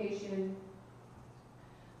supplication.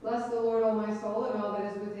 Bless the Lord, O my soul, and all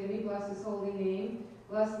that is within me. Bless his holy name.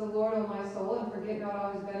 Bless the Lord, O my soul, and forget not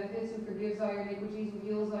all his benefits, who forgives all your iniquities, who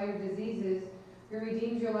heals all your diseases, who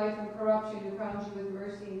redeems your life from corruption, who crowns you with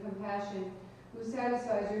mercy and compassion, who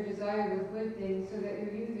satisfies your desire with good things, so that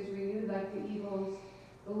your youth is renewed like the eagles.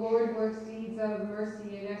 The Lord works deeds of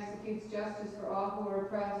mercy and executes justice for all who are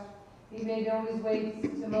oppressed. He made known his ways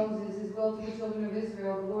to Moses, his will to the children of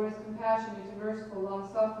Israel. The Lord is compassionate and merciful,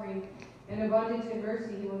 long-suffering, and abundant in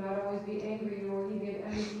mercy. He will not always be angry, nor will he be at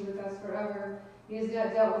enmity with us forever. He has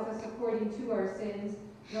not dealt with us according to our sins,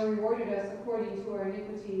 nor rewarded us according to our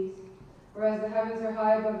iniquities. For as the heavens are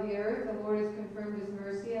high above the earth, the Lord has confirmed his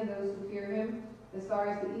mercy on those who fear him. As far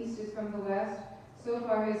as the east is from the west, so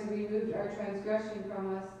far has he removed our transgression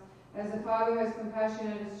from us. As the Father has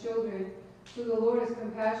compassion on his children, so the Lord is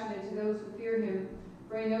compassionate to those who fear him.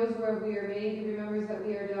 For he knows where we are made, he remembers that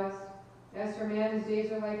we are dust. As for man, his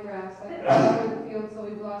days are like grass, like the flower of the field, so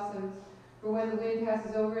he blossoms. For when the wind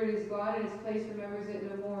passes over it, is gone, and its place remembers it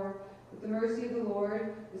no more. But the mercy of the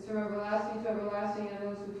Lord is from everlasting to everlasting on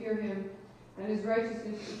those who fear him, and his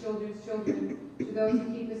righteousness to children's children, to those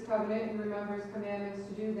who keep his covenant and remember his commandments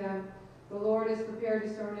to do them. The Lord has prepared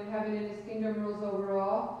his throne in heaven, and his kingdom rules over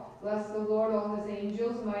all. Bless the Lord, all his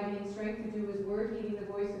angels, mighty in strength, who do his word, heeding the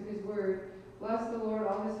voice of his word. Bless the Lord,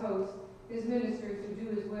 all his hosts, his ministers who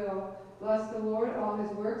do his will. Bless the Lord, all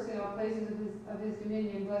his works, in all places of his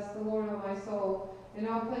dominion. Bless the Lord, O my soul. In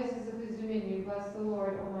all places of his dominion, bless the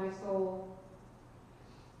Lord, O my soul.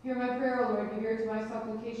 Hear my prayer, O Lord, give ear to my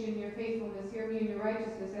supplication in your faithfulness. Hear me in your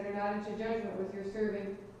righteousness, enter not into judgment with your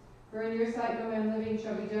servant. For in your sight no man living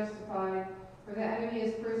shall be justified. For the enemy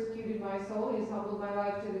has persecuted my soul, he has humbled my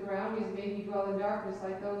life to the ground, he has made me dwell in darkness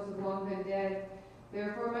like those who have long been dead.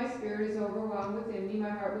 Therefore my spirit is overwhelmed within me, my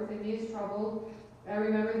heart within me is troubled. I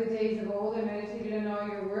remember the days of old, I meditated on all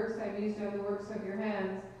your works, I mused on the works of your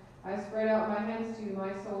hands. I spread out my hands to you,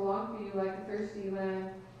 my soul longed for you like a thirsty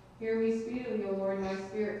land. Hear me speedily, O Lord, my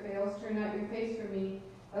spirit fails. Turn not your face from me,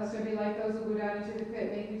 lest I be like those who go down into the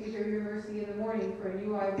pit. Make me to hear your mercy in the morning, for in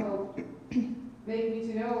you I have hope. Make me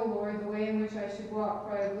to know, O Lord, the way in which I should walk,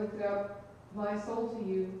 for I have lifted up my soul to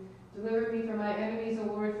you. Deliver me from my enemies, O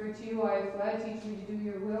Lord, for to you I have fled. Teach me to do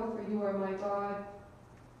your will, for you are my God.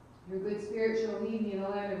 Your good spirit shall lead me in the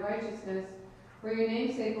land of righteousness. For your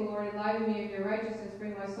name's sake, O Lord, enliven me of your righteousness.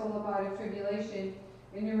 Bring my soul up out of tribulation.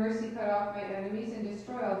 In your mercy cut off my enemies and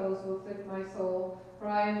destroy all those who afflict my soul, for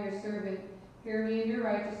I am your servant. Hear me in your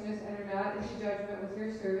righteousness, enter not into judgment with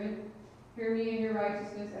your servant. Hear me in your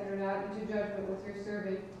righteousness, enter not into judgment with your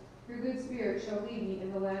servant. Your good spirit shall lead me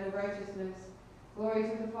in the land of righteousness. Glory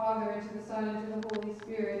to the Father, and to the Son, and to the Holy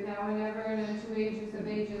Spirit, now and ever, and unto ages of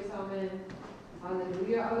ages. Amen.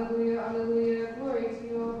 Alleluia, alleluia, alleluia, glory to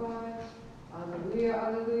you, O God. Alleluia,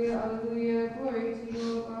 alleluia, alleluia, glory to you,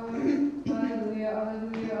 O God. Alleluia,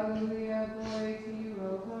 alleluia, alleluia, glory to you, O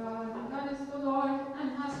God. God is the Lord, and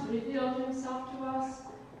has revealed himself to us.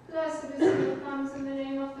 Blessed is he who comes in the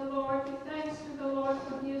name of the Lord. Give thanks to the Lord,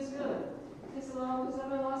 for he is good. His love is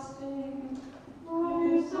everlasting.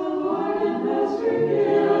 Lord is the Lord, and has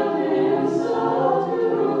revealed himself to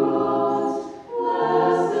us.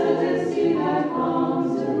 Blessed is he that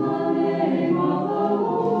comes in the name of the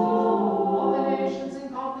Lord. All the nations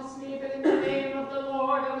encompass me, but in the name of the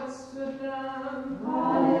Lord I withstood them.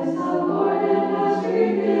 God is the Lord, and has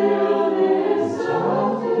revealed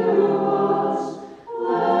himself to us.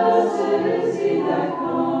 Blessed is he that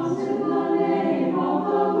comes in the name of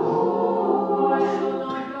the Lord. I shall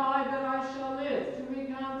not die, but I shall live to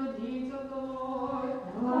recount the deeds of the Lord.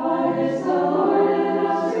 God is the Lord, and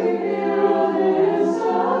has revealed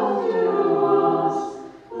himself to us.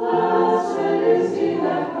 Blessed is he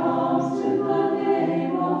that comes in the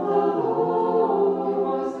name of the Lord. It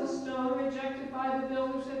was the stone rejected by the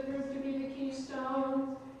builders that proved to be the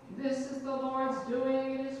keystone. This is the Lord's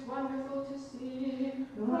doing, it is wonderful to see.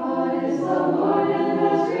 God is the Lord, and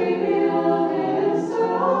has revealed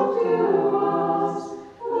himself to us.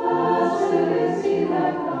 Blessed is he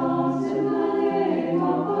that comes in the name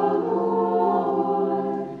of the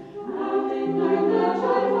Lord. Having learned the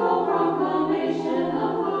joyful proclamation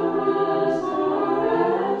of the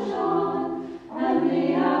resurrection, and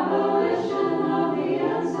the abolition of the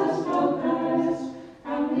ancestral curse,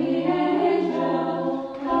 from the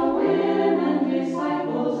angel, the women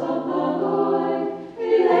disciples of the Lord,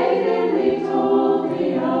 belatedly told the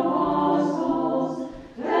apostles,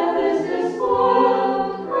 death is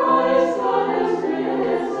despoiled, Christ God has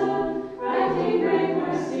risen, granting great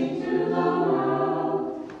mercy to the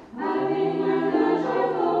world. Having learned the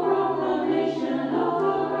joyful proclamation of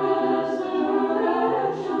the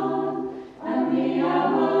resurrection, and the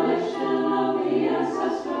abolition of the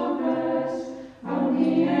ancestral curse, from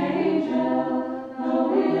the angel, the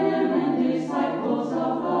women disciples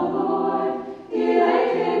of the Lord,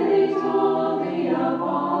 belatedly told the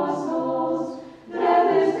apostles, death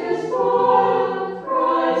is despoiled,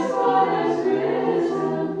 Christ God has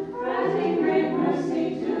risen, granting great mercy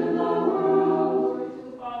to the world. Glory to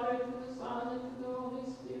the Father, and to the Son, and to the Holy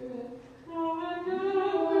Spirit. Now and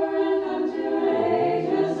ever, and unto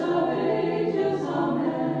ages of ages,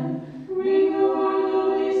 amen. We who are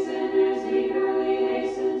lowly sinners eagerly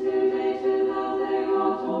hasten today to the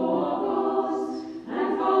Theotokos, and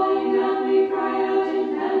falling down we cry out in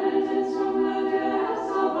penitence from the depths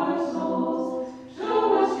of our souls. Show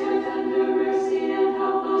us your tender mercy and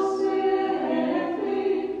help us swiftly,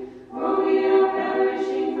 for we are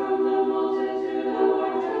perishing from the multitude of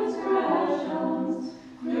our transgressions.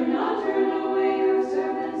 Do not turn away your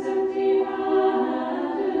servants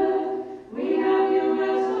empty-handed. We have you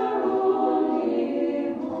as our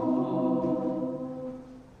only hope.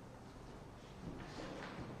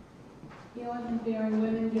 The ointment-bearing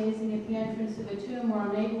women gazing at the entrance of the tomb were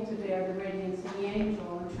unable to bear the radiance of the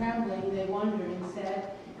angel, and trembling they wondered and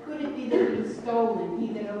said, could it be that he is stolen, he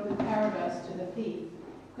that opened paradise to the thief?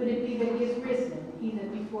 Could it be that he is risen, he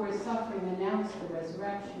that before his suffering announced the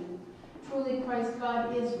resurrection? Truly Christ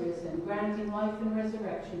God is risen, granting life and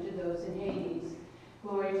resurrection to those in Hades.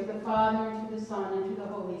 Glory to the Father, and to the Son, and to the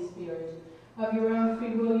Holy Spirit. Of your own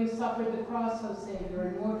free will you suffered the cross, O Savior,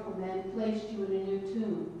 and mortal men placed you in a new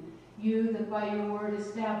tomb. You that by your word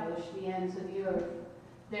establish the ends of the earth.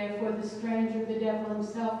 Therefore the stranger, the devil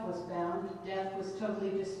himself, was bound. Death was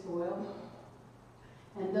totally despoiled.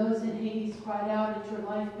 And those in Hades cried out at your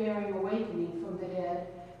life-bearing awakening from the dead.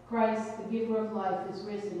 Christ, the giver of life, is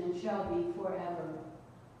risen and shall be forever.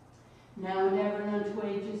 Now and ever and unto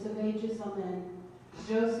ages of ages, amen.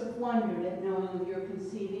 Joseph wondered at knowing of your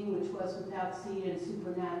conceiving, which was without seed and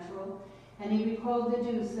supernatural. And he recalled the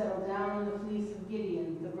dew settled down on the fleece of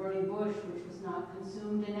Gideon, the burning bush which was not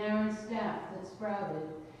consumed, and Aaron's staff that sprouted.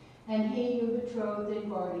 And he, your betrothed and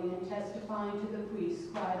guardian, testifying to the priests,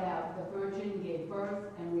 cried out, the virgin gave birth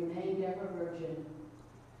and remained ever virgin.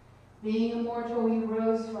 Being immortal, you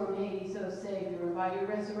rose from Hades, O Savior, and by your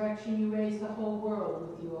resurrection you raised the whole world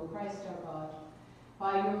with you, O Christ our God.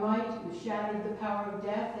 By your might you shattered the power of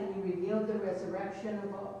death, and you revealed the resurrection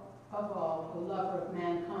of all, O lover of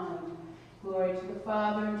mankind. Glory to the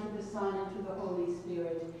Father, and to the Son, and to the Holy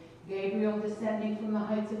Spirit. Gabriel, descending from the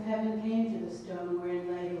heights of heaven, came to the stone wherein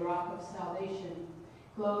lay the rock of salvation.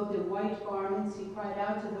 Clothed in white garments, he cried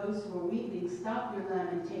out to those who were weeping, stop your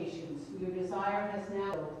lamentations, for your desire has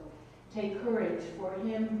now fulfilled. Take courage, for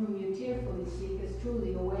him whom you tearfully seek is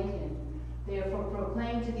truly awakened. Therefore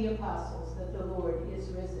proclaim to the apostles that the Lord is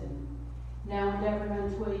risen. Now and ever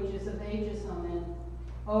and unto ages of ages, amen.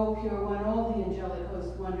 O pure one, all the angelic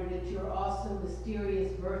host wondered at your awesome,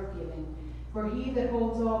 mysterious birth-giving. For he that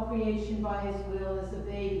holds all creation by his will as a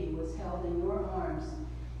baby was held in your arms.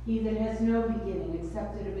 He that has no beginning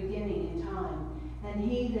except at a beginning in time, and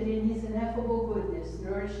he that in his ineffable goodness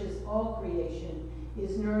nourishes all creation,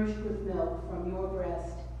 is nourished with milk from your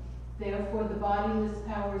breast. Therefore the bodiless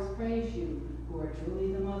powers praise you, who are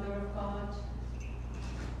truly the Mother of God.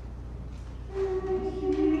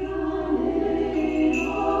 Hallelujah.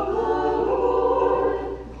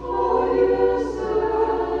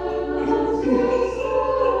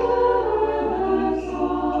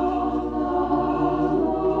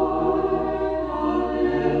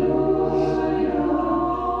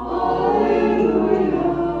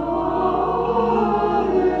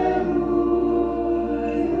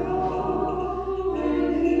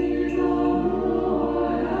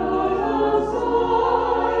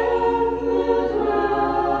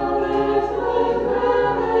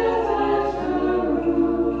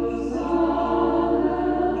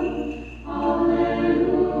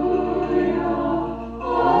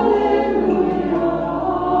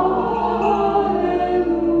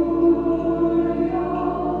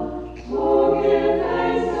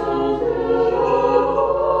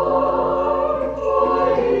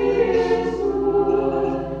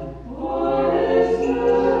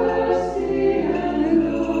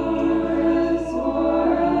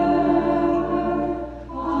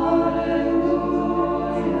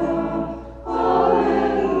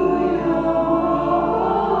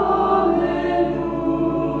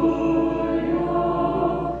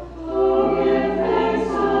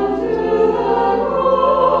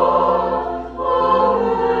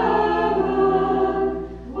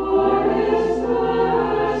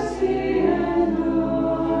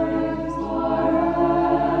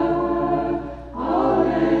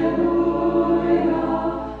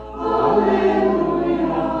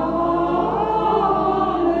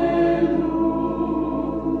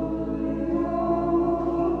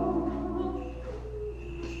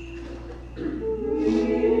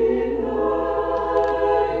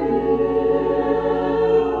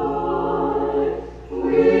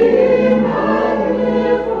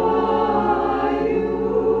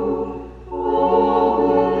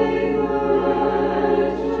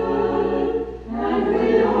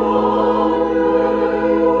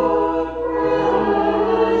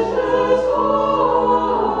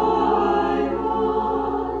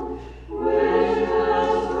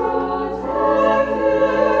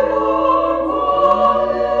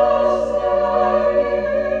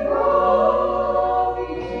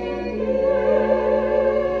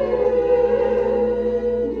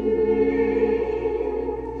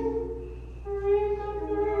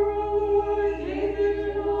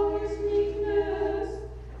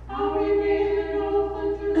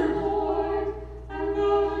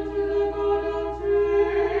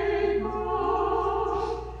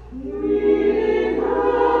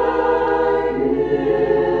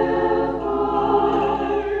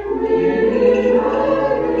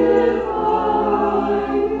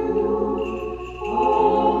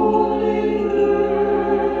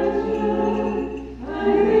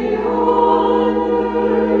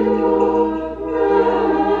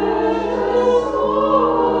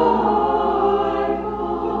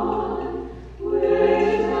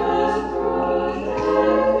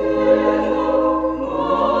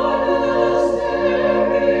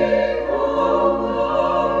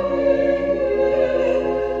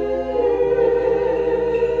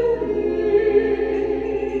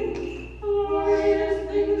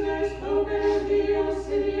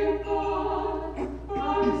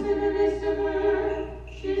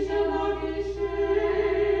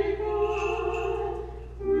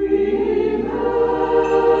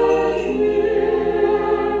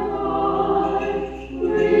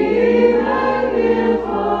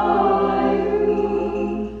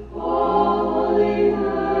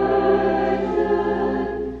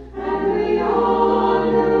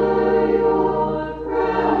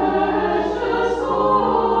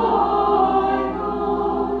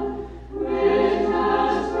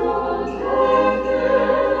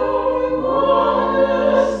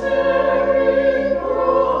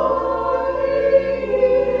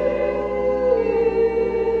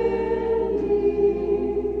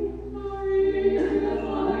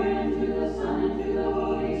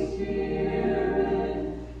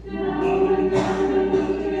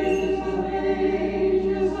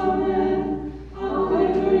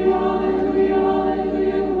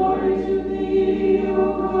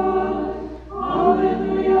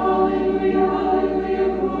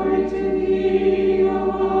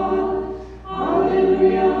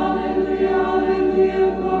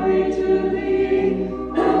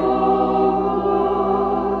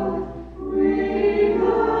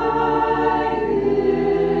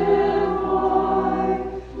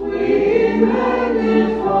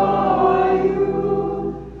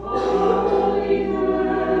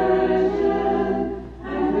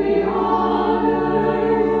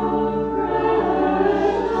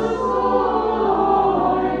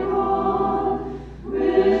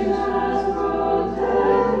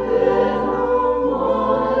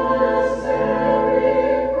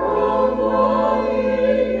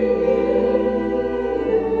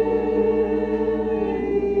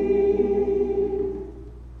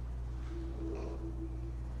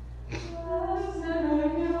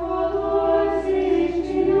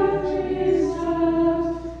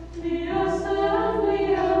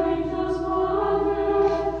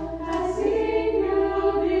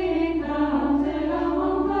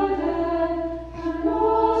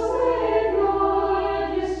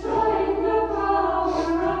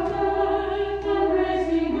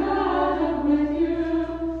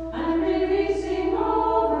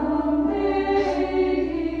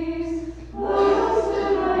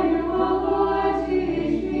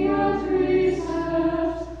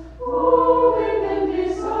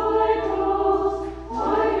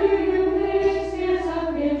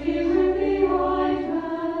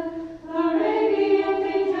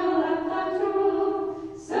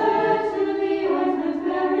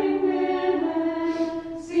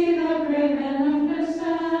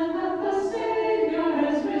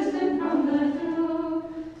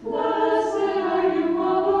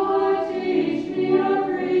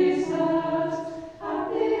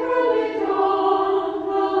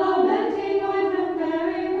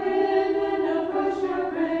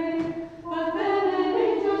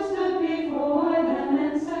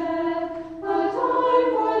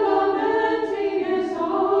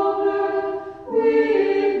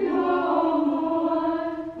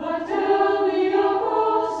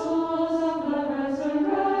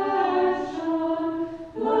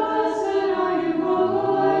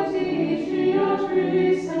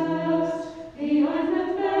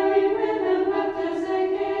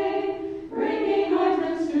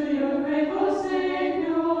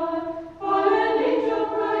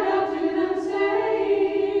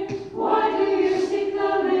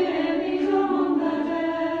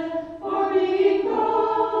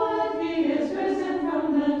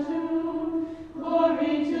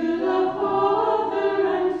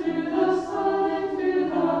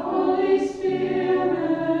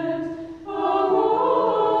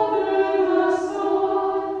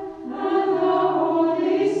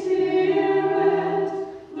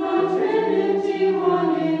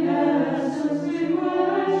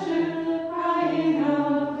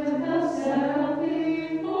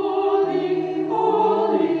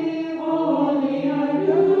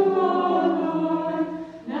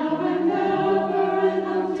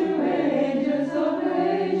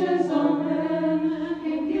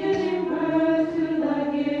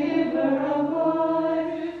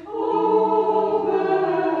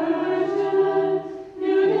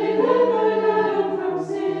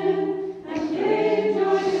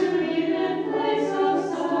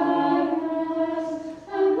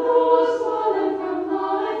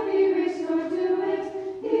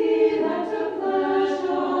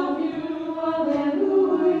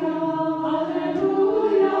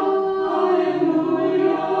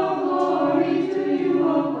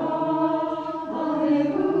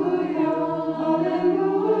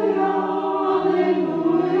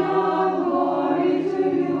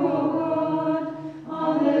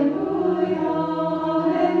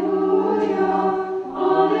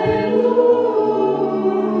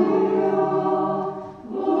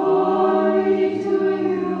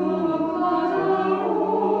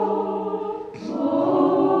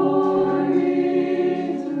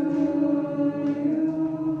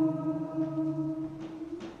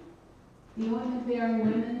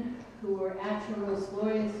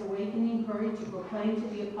 proclaim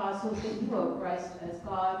to the apostles that you, O Christ, as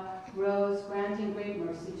God, rose, granting great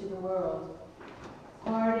mercy to the world.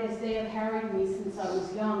 Hard as they have harried me since I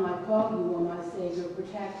was young, I call you, O my Savior,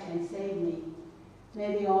 protect and save me.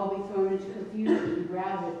 May they all be thrown into confusion,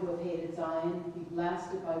 routed who have hated Zion, be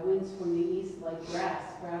blasted by winds from the east like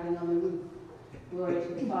grass sprouting on the roof. Glory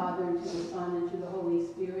to the Father, and to the Son, and to the Holy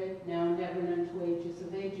Spirit, now and ever, and unto ages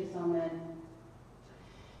of ages. Amen.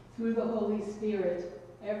 Through the Holy Spirit,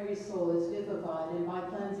 every soul is vivified, and by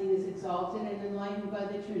cleansing is exalted and enlightened by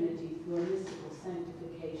the Trinity through a mystical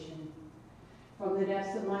sanctification. From the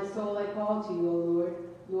depths of my soul I call to you, O Lord.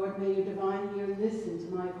 Lord, may your divine ear listen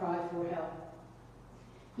to my cry for help.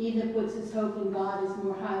 He that puts his hope in God is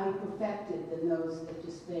more highly perfected than those that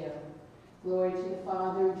despair. Glory to the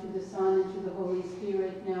Father, and to the Son, and to the Holy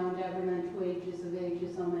Spirit, now and ever, and unto ages of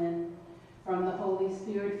ages. Amen. From the Holy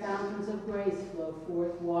Spirit, fountains of grace flow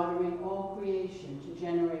forth, watering all creation to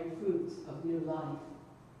generate fruits of new life.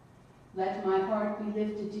 Let my heart be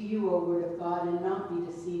lifted to you, O Word of God, and not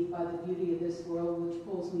be deceived by the beauty of this world, which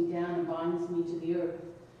pulls me down and binds me to the earth.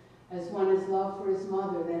 As one is loved for his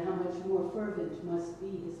mother, then how much more fervent must be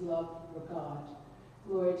his love for God.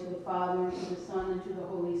 Glory to the Father, and to the Son, and to the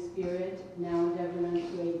Holy Spirit, now and ever, and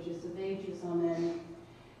unto ages of ages. Amen.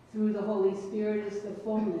 Through the Holy Spirit is the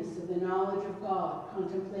fullness of the knowledge of God,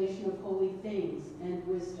 contemplation of holy things, and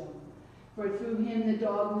wisdom. For through him the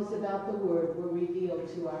dogmas about the Word were revealed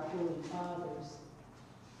to our holy fathers.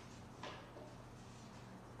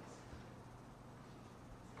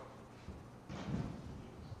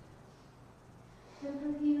 The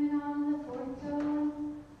fulfillment on the fourth tone.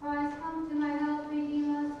 Christ, come to my help,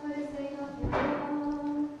 redeem us for the sake of your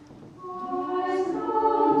love. Christ,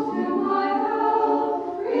 come to my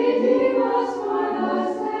help, redeem us for the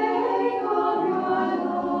sake of your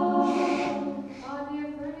love. God, we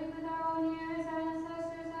have heard it with our own ears. Our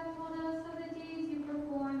ancestors have told us of the deeds you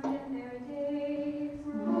performed in their days.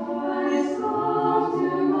 Christ, come to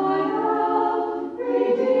my help,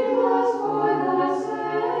 redeem us for the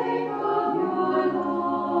sake of your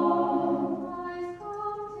love. Christ,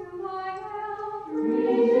 come to my help.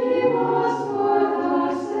 Redeem us for the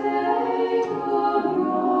sake of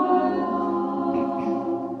your love.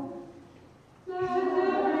 Let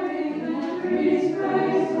everything that breathes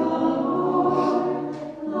praise the Lord.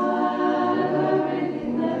 Let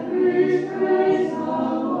everything that breathes praise the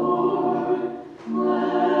Lord.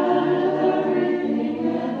 Let everything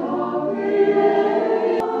and all creation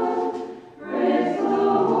praise the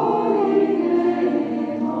holy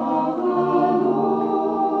name of the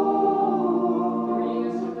Lord. Reading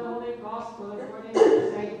is from the Holy Gospel according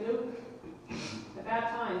to St. Luke. At that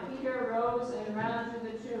time, Peter arose and ran to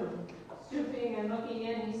the tomb. Stooping and looking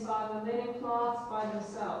in, he saw the linen cloths by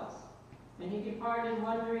themselves, and he departed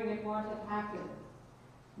wondering at what had happened.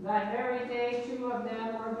 That very day, two of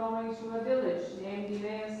them were going to a village named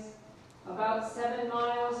Emmaus, about 7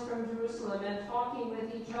 miles from Jerusalem, and talking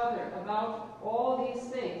with each other about all these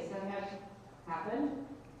things that had happened.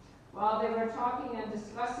 While they were talking and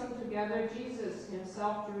discussing together, Jesus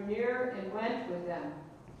himself drew near and went with them.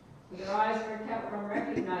 But their eyes were kept from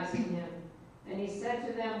recognizing him. And he said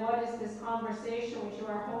to them, "What is this conversation which you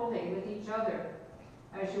are holding with each other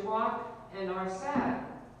as you walk and are sad?"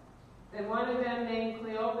 Then one of them, named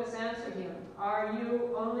Cleopas, answered him, "Are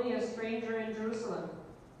you only a stranger in Jerusalem,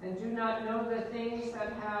 and do not know the things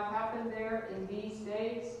that have happened there in these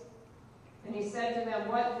days?" And he said to them,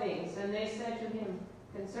 "What things?" And they said to him,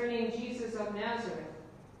 "Concerning Jesus of Nazareth,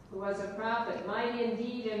 who was a prophet, mighty in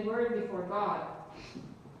deed and word before God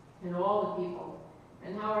and all the people,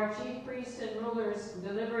 and how our chief priests and rulers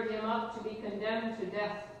delivered him up to be condemned to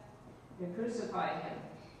death and crucified him.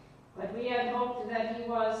 But we had hoped that he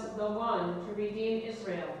was the one to redeem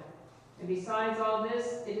Israel. And besides all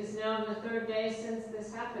this, it is now the 3rd day since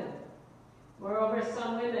this happened. Moreover,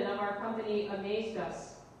 some women of our company amazed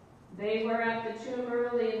us. They were at the tomb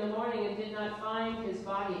early in the morning and did not find his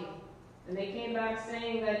body. And they came back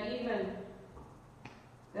saying that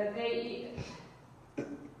they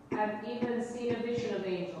had even seen a vision of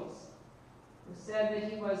angels who said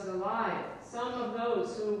that he was alive. Some of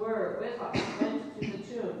those who were with us went to the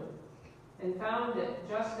tomb and found it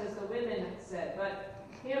just as the women had said, but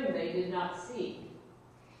him they did not see.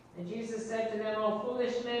 And Jesus said to them, "O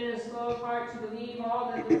foolish men and slow of heart to believe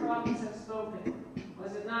all that the prophets have spoken.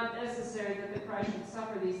 Was it not necessary that the Christ should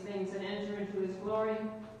suffer these things and enter into his glory?"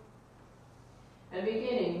 And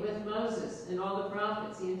beginning with Moses and all the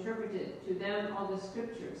prophets, he interpreted to them all the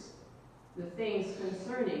scriptures, the things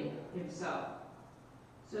concerning himself.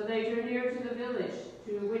 So they drew near to the village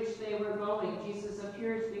to which they were going. Jesus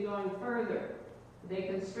appeared to be going further, They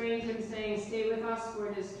constrained him, saying, "Stay with us, for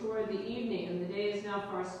it is toward the evening, and the day is now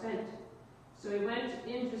far spent." So he went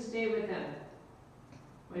in to stay with them.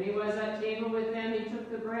 When he was at table with them, he took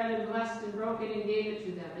the bread and blessed and broke it and gave it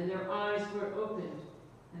to them, and their eyes were opened,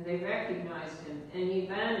 and they recognized him, and he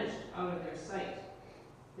vanished out of their sight.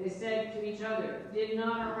 They said to each other, "Did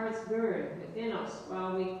not our hearts burn within us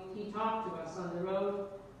while he talked to us on the road,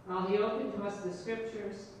 while he opened to us the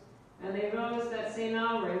scriptures?" And they rose that same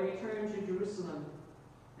hour and returned to Jerusalem.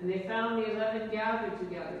 And they found the 11 gathered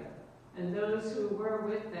together, and those who were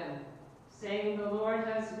with them, saying, "The Lord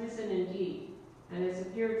has risen indeed, and has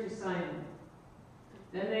appeared to Simon."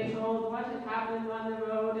 Then they told what had happened on the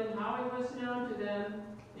road and how it was known to them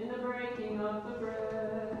in the breaking of the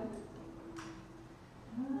bread.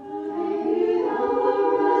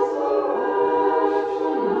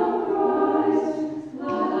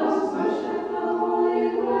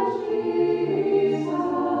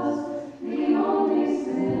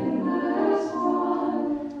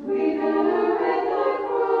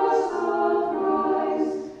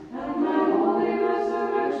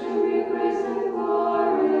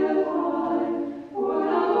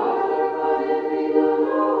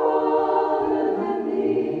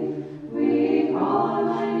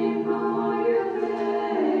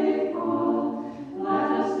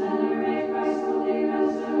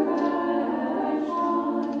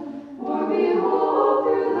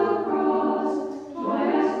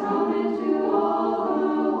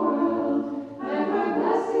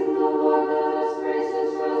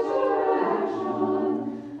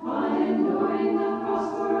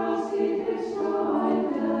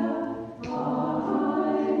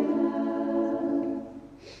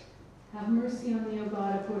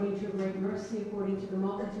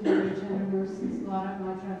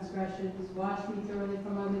 Wash me thoroughly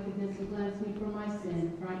from my wickedness and cleanse me from my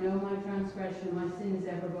sin, for I know my transgression, my sin is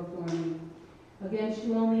ever before me. Against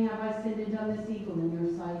you only have I sinned and done this evil in your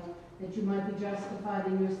sight, that you might be justified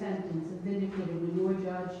in your sentence and vindicated when you are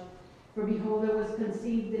judged. For behold, I was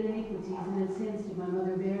conceived in iniquities, and in sins did my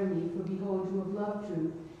mother bear me. For behold, you have loved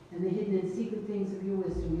truth, and the hidden and secret things of your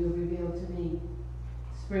wisdom you have revealed to me.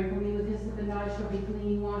 Sprinkle me with hyssop, and I shall be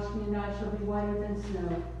clean. Wash me, and I shall be whiter than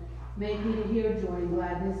snow. Make me to hear joy and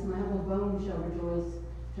gladness, my humble bones shall rejoice.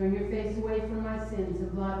 Turn your face away from my sins,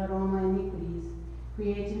 and blot out all my iniquities.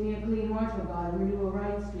 Create in me a clean heart, O God, and renew a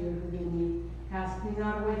right spirit within me. Cast me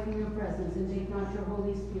not away from your presence, and take not your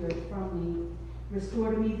Holy Spirit from me.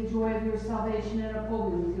 Restore to me the joy of your salvation, and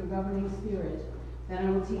uphold me with your governing spirit. Then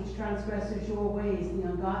I will teach transgressors your ways, and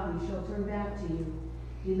the ungodly shall turn back to you.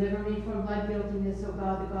 Deliver me from blood guiltiness, O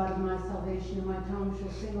God, the God of my salvation, and my tongue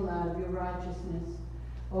shall sing aloud of your righteousness.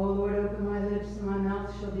 O Lord, open my lips, and my mouth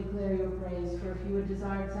shall declare your praise. For if you had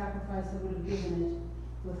desired sacrifice, I would have given it.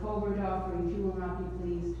 With whole burnt offerings you will not be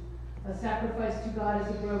pleased. A sacrifice to God is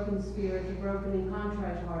a broken spirit, a broken and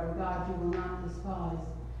contrite heart, O God, you will not despise.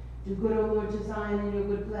 Do good, O Lord, to Zion, and your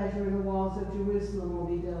good pleasure in the walls of Jerusalem will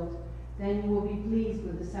be built. Then you will be pleased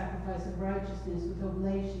with the sacrifice of righteousness, with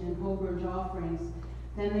oblation and whole burnt offerings.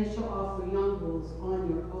 Then they shall offer young bulls on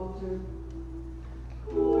your altar.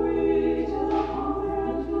 Glory to the Father,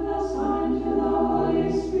 and to the Son, and to the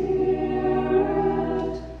Holy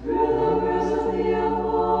Spirit, through the prayers of the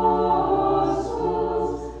apostles,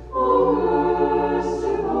 O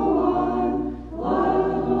merciful One, blot out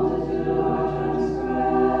the multitude of our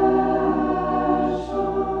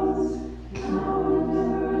transgressions, now and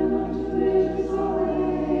ever and unto ages of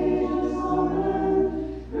ages. Amen.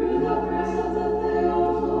 Through the prayers of the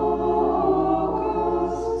Theotokos,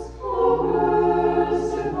 O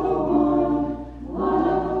merciful One, blot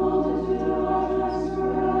out the multitude of our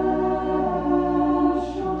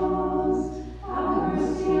transgressions. Have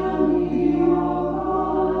mercy on me, O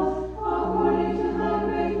God, according to thy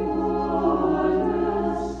great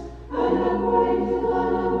goodness, and according to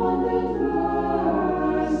thine abundant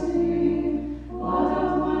mercy. Blot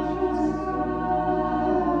out my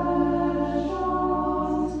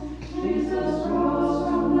transgressions. Jesus rose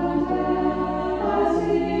from the dead as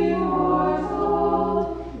he foretold,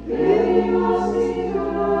 giving us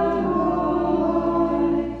eternal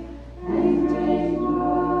life and great mercy.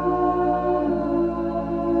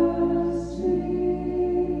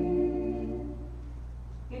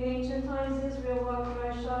 In ancient times, Israel walked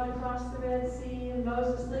dry shod across the Red Sea, and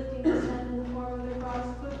Moses, lifting his hand in the form of the cross,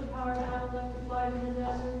 put the power down and left the flight in the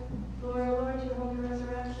desert. Glory, O Lord, to your holy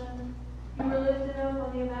resurrection. You were lifted up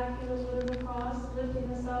on the immaculate wood of the cross, lifting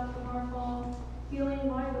us up from our fall, healing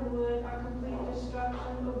by the wood our complete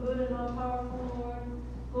destruction, O good and all-powerful Lord.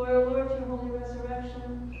 Glory, O Lord, to your holy resurrection.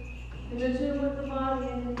 In the tomb with the body,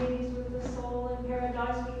 and in Hades with the soul, in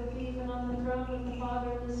paradise with the thief, and on the throne with the Father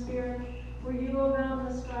and the Spirit. For you, O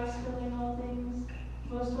boundless Christ, filling all things.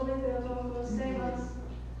 Most holy Theotokos, save us.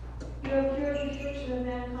 You have cured the affliction of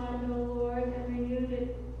mankind, O Lord, and renewed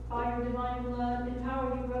it by your divine blood. In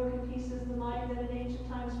power you broke in pieces the might that in ancient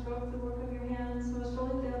times broke the work of your hands. Most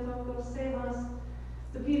holy Theotokos, save us.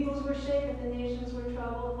 The peoples were shaken, the nations were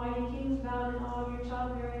troubled. Mighty kings bowed in awe of your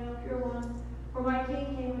childbearing, O pure one. For my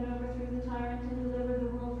King came and overthrew the tyrant and delivered the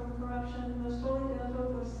world from corruption. Most holy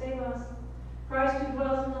Theotokos, save us. Christ who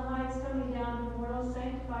dwells in the heights, coming down to mortals,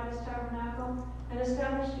 sanctified his tabernacle, and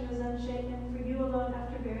established you as unshaken. For you alone,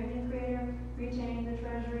 after bearing the Creator, retained the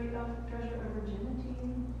treasure of virginity.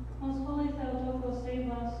 Most holy Theotokos, save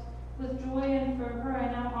us. With joy and fervor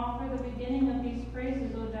I now offer the beginning of these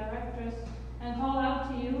praises, O Directress, and call out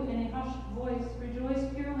to you in a hushed voice. Rejoice,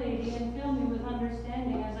 pure Lady, and fill me with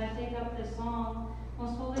understanding as I take up this song.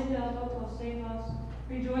 Most holy Theotokos, save us.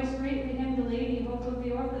 Rejoice greatly, hymn the Lady, hope of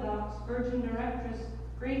the Orthodox, Virgin Directress,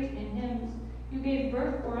 great in hymns. You gave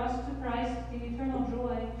birth for us to Christ, the eternal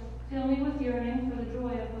joy. Fill me with yearning for the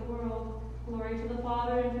joy of the world. Glory to the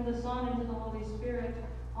Father, and to the Son, and to the Holy Spirit.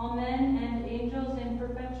 All men and angels in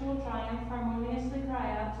perpetual triumph harmoniously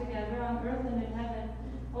cry out together on earth and in heaven.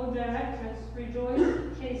 O Directress,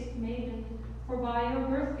 rejoice, chaste maiden, for by your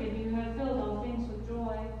birth-giving you have filled all things with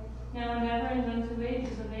joy. Now and ever and unto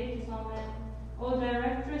ages of ages, amen. O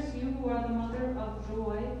Directress, you who are the mother of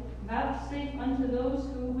joy, vouchsafe unto those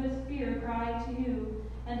who with fear cry to you,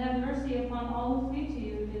 and have mercy upon all who flee to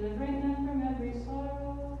you, delivering them from every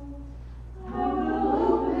sorrow. I will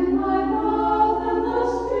open my mouth, and the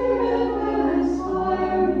Spirit will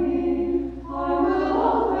inspire me. I will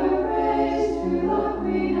offer praise to the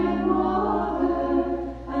Queen and Mother,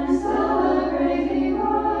 and celebrating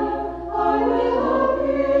her, I will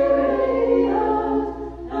appear radiant,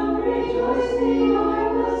 and rejoicing I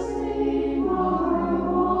will sing my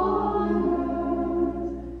wonders.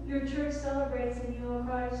 Your church celebrates in you, O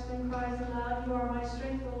Christ, and cries aloud, you are my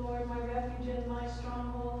strength, O Lord, my refuge and my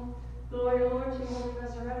stronghold. Glory, O Lord, to your holy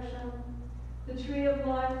resurrection. The tree of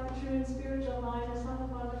life, the true and spiritual vine, is hung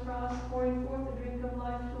upon the cross, pouring forth the drink of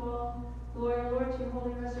life to all. Glory, O Lord, to your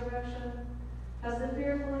holy resurrection. As the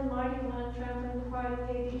fearful and mighty one, trampling the pride of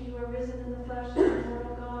Hades, you are risen in the flesh of the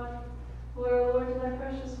immortal God. Glory, O Lord, to thy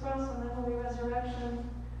precious cross on thy holy resurrection.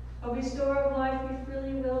 O bestower of life, you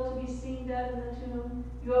freely will to be seen dead in the tomb.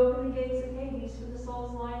 You open the gates of Hades for the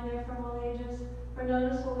souls lying there from all ages, for none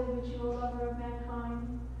is holy but you, O lover of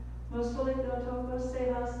mankind. Most holy Theotokos,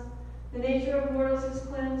 save us. The nature of mortals is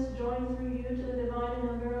cleansed, joined through you to the divine and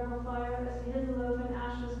unbearable fire, as the hidden loaf and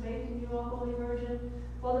ashes baked in you, O Holy Virgin,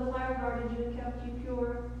 while the fire guarded you and kept you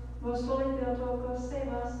pure. Most holy Theotokos, save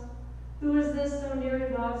us. Who is this so near to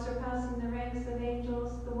God, surpassing the ranks of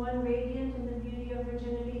angels, the one radiant in the beauty of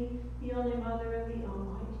virginity, the only mother of the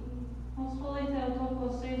Almighty? Most holy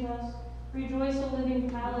Theotokos, save us. Rejoice, O living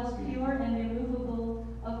palace, pure and immovable,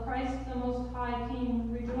 of Christ the Most High King.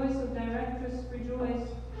 Rejoice, O Directress, rejoice.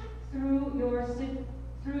 Through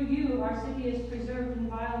you our city is preserved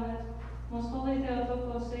inviolate. Most holy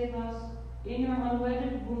Theotokos, save us. In your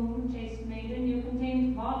unwedded womb, chaste maiden, you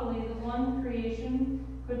contained bodily the one creation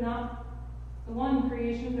could not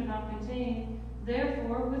contain.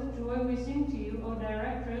 Therefore, with joy we sing to you, O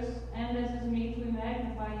Directress, and as is meet we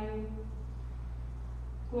magnify you.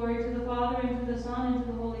 Glory to the Father, and to the Son, and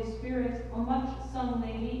to the Holy Spirit. O much sung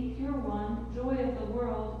Lady, pure one, joy of the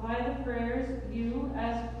world, by the prayers you,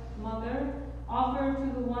 as Mother, offer to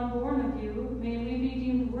the one born of you, may we be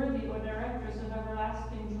deemed worthy, O Directress of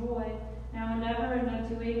everlasting joy, now and ever and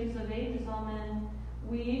unto ages of ages. Amen.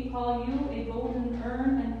 We call you a golden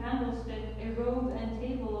urn and candlestick, a robe and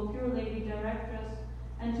table, O pure Lady Directress.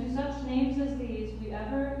 And to such names as these we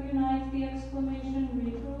ever unite the exclamation,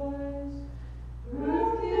 rejoice.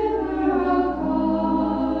 Birth giver of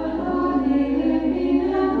God, only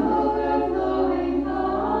living and overflowing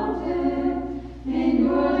fountain, in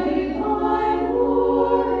your divine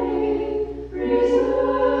glory,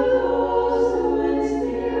 preserve those who in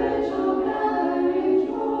spiritual gathering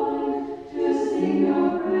join to sing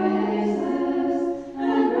your praises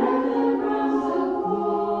and grant them crowns of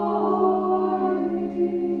glory.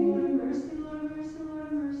 Lord, mercy, Lord, mercy,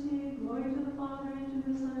 Lord, mercy. Glory to the Father, and to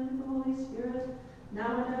the Son, and to the Holy Spirit,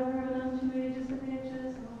 now and ever and unto ages of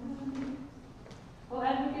ages. Amen. O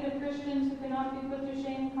advocate of Christians who cannot be put to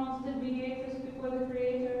shame, constant mediatress before the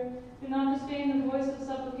Creator, do not disdain the voice of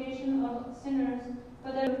supplication of sinners,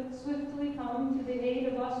 but that swiftly come to the aid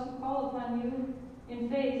of us who call upon you in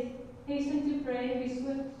faith. Hasten to pray, be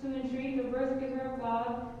swift to entreat the birth giver of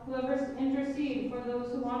God, who ever intercede for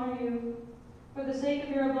those who honor you. For the sake of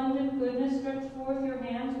your abundant goodness, stretch forth your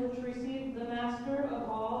hands, which received the Master of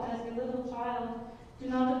all as a little child, Do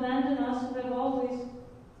not abandon us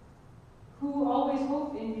who always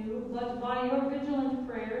hope in you, but by your vigilant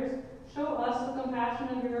prayers, show us the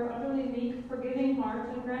compassion of your utterly meek, forgiving heart,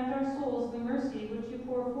 and grant our souls the mercy which you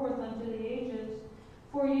pour forth unto the ages.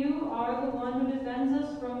 For you are the one who defends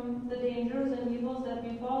us from the dangers and evils that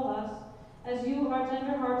befall us. As you are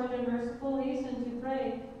tender-hearted and merciful, hasten to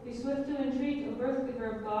pray. Be swift to entreat, O birth-giver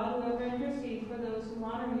of God, who ever intercede for those who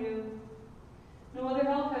honor you. No other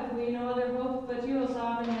help have we, no other hope but you, O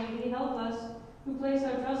sovereign Lady. Help us, who place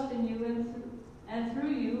our trust in you, and through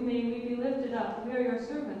you may we be lifted up. We are your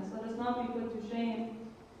servants. Let us not be put to shame.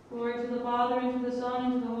 Glory to the Father, and to the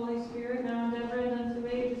Son, and to the Holy Spirit, now and ever, and unto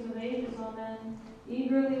ages of ages. Amen.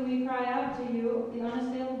 Eagerly we cry out to you, the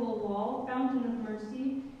unassailable wall, fountain of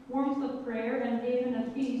mercy, warmth of prayer, and haven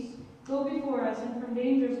of peace. Go before us, and from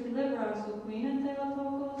dangers deliver us, O Queen and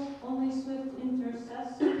Theotokos, only swift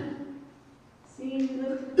intercessor. Seeing you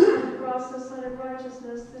lifted upon the cross, the Son of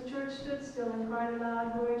Righteousness, the church stood still and cried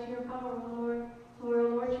aloud, Glory to your power, O Lord. Glory, O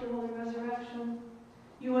Lord, to your holy resurrection.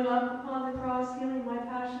 You went up upon the cross, healing my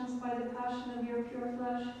passions by the passion of your pure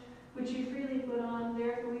flesh, which you freely put on.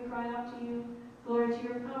 Therefore we cry out to you, Glory to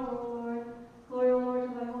your power, O Lord. Glory, O Lord,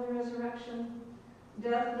 to thy holy resurrection.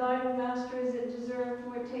 Death died, O Master, as it deserved,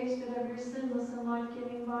 for it tasted of your sinless and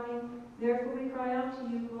life-giving body. Therefore we cry out to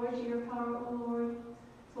you, Glory to your power, O Lord.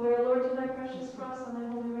 Glory, O Lord, to thy precious cross and thy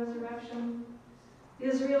holy resurrection.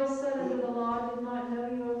 Israel said under the law, did not know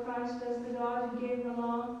you, O Christ, as the God who gave the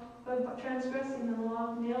law, but transgressing the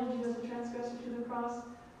law, nailed you as a transgressor to the cross,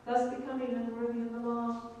 thus becoming unworthy of the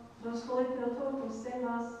law. Most holy Theotokos, save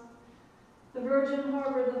us. The Virgin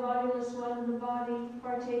harbored the bodiless one in the body,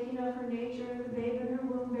 partaking of her nature, the babe in her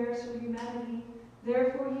womb bears her humanity.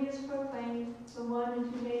 Therefore he is proclaimed, the one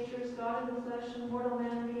in two natures, God in the flesh and mortal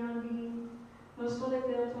man beyond being. Most holy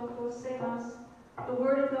Theotokos, save us. The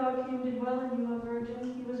Word of God came to dwell in you, O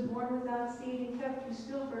Virgin. He was born without seed and kept you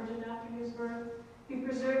still virgin after his birth. He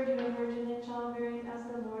preserved you, O Virgin, in childbearing as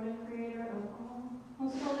the Lord and Creator of all.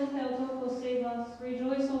 Most holy Theotokos, save us.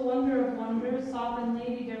 Rejoice, O wonder of wonders, sovereign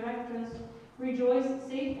Lady Directress. Rejoice,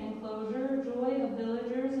 safe enclosure, joy of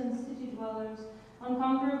villagers and city dwellers,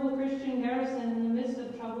 unconquerable Christian garrison in the midst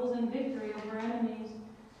of troubles and victory over enemies.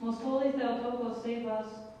 Most holy Theotokos, save us.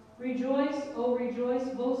 Rejoice, O rejoice,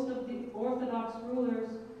 boast of the Orthodox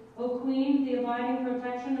rulers. O Queen, the abiding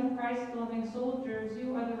protection of Christ-loving soldiers,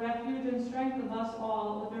 you are the refuge and strength of us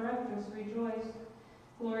all. O Directress, rejoice.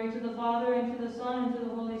 Glory to the Father, and to the Son, and to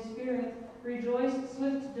the Holy Spirit. Rejoice,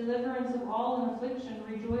 swift deliverance of all in affliction.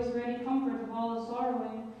 Rejoice, ready comfort of all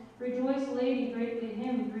sorrowing. Rejoice, Lady, greatly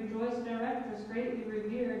hymned. Rejoice, Directress, greatly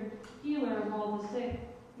revered. Healer of all the sick,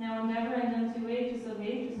 now and ever, and unto ages of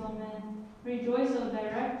ages. Amen. Rejoice, O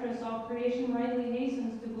Directress, all creation rightly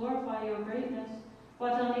hastens to glorify your greatness,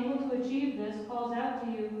 but unable to achieve this, calls out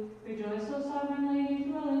to you. Rejoice, O sovereign Lady,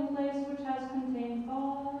 dwelling place which has contained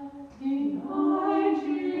God. Behind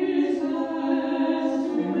Jesus,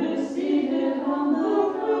 who is seated on the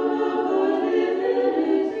throne of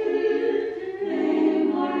divinity,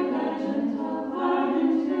 came like legend of light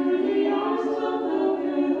into the arms of the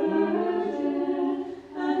Virgin,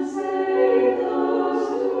 and saved those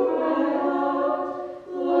who cry out,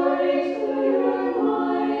 Glory to your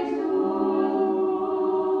might, O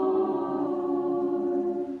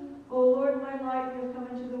Lord. O Lord, my light, you have come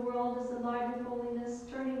into the world as the light of holiness,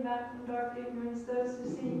 turning back from dark ignorance those who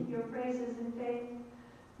sing your praises in faith.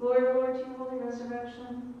 Glory, O Lord, to your holy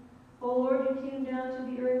resurrection. O Lord, you came down to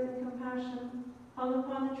the earth in compassion. Hung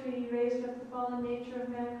upon the tree, you raised up the fallen nature of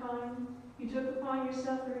mankind. You took upon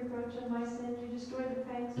yourself the reproach of my sins. You destroyed the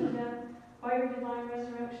pangs of death by your divine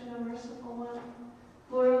resurrection, O merciful one.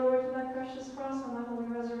 Glory, O Lord, to thy precious cross and thy holy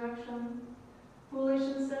resurrection. Foolish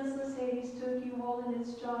and senseless Hades took you whole in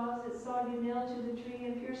its jaws. It saw you nailed to the tree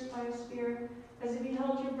and pierced by a spear. As it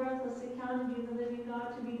beheld you breathless, it counted you the living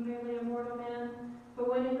God to be merely a mortal man. But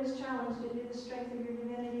when it was challenged, it knew the strength of your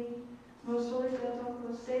divinity. Most holy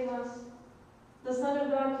Theotokos, save us. The Son of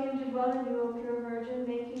God came to dwell in you, O pure Virgin,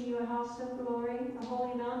 making you a house of glory, a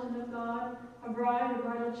holy mountain of God, a bride, a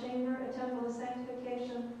bridal chamber, a temple of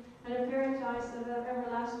sanctification, and a paradise of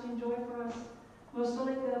everlasting joy for us. Most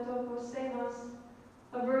holy Theotokos, save us.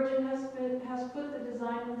 A virgin has put the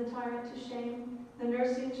design of the tyrant to shame. The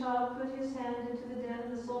nursing child put his hand into the den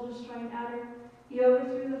of the soul-destroying adder. He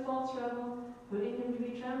overthrew the false rebel, putting him to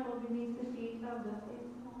be trampled beneath the feet of the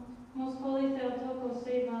faithful. Most holy Theotokos,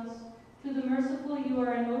 save us. To the merciful you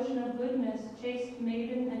are an ocean of goodness, chaste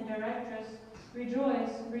maiden and directress.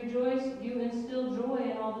 Rejoice, rejoice, you instill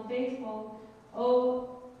joy in all the faithful.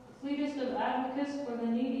 O fleetest of advocates for the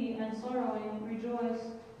needy and sorrowing, rejoice.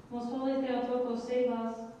 Most holy Theotokos, save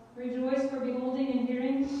us. Rejoice, for beholding and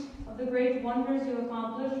hearing of the great wonders you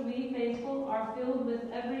accomplish, we faithful are filled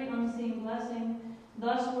with every unseen blessing.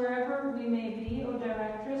 Thus, wherever we may be, O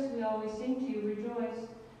Directress, we always sing to you, rejoice.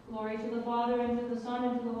 Glory to the Father, and to the Son,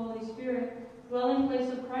 and to the Holy Spirit. Dwelling place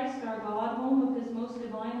of Christ our God, home of his most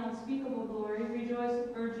divine, unspeakable glory. Rejoice,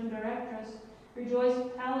 Virgin Directress. Rejoice,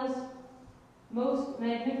 palace most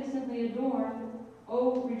magnificently adorned.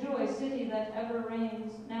 O rejoice, city that ever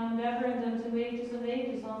reigns, now and ever and unto ages of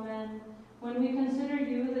ages. Amen. When we consider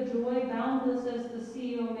you, the joy boundless as the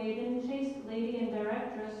sea, O maiden, chaste lady and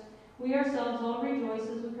directress, we ourselves all rejoice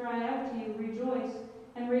as we cry out to you, rejoice.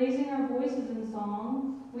 And raising our voices in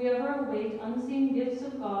song, we ever await unseen gifts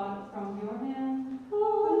of God from your hand.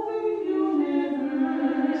 Oh, the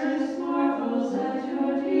universe marvels at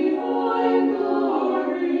your divine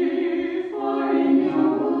glory, for in your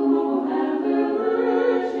womb ever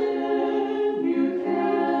virgin, you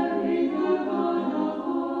carry the God of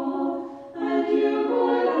all, and you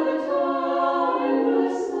bore the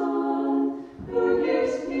timeless Son, who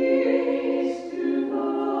gives peace to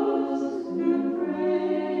those who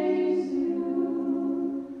praise you.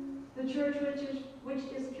 The church which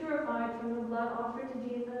is purified from the blood offered to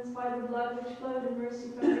demons by the blood which flowed in mercy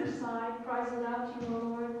from your side, cries aloud to you, O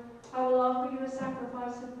Lord, I will offer you a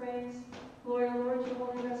sacrifice of praise. Glory, Lord, to your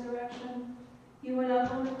holy resurrection. You went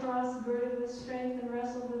up on the cross, girded with strength, and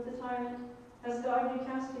wrestled with the tyrant. As God, you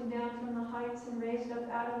cast him down from the heights and raised up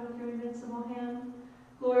Adam with your invincible hand.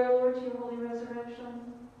 Glory, Lord, to your holy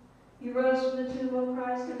resurrection. You rose from the tomb, O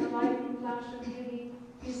Christ, in the lightning flash of beauty.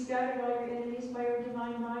 You scattered all your enemies by your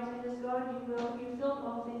divine might, and as God you will, you filled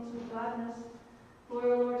all things with gladness.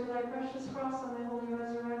 Glory, Lord, to thy precious cross on thy holy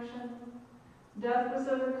resurrection. Death was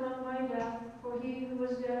overcome by death, for he who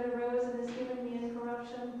was dead arose and has given me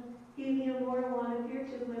incorruption. He, the immortal one, appeared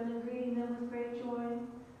to them and greeting them with great joy.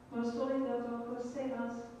 Most holy Theotokos, save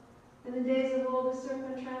us. In the days of old, the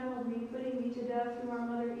serpent trampled me, putting me to death through our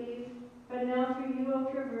mother Eve. But now through you, O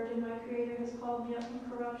pure Virgin, my Creator has called me up from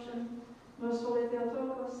corruption. Most holy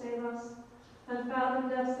Theotokos, save us. Unfathomed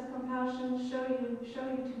depths of compassion, show you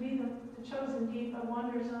to be the chosen deep of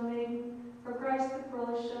wonders, O maiden. For Christ the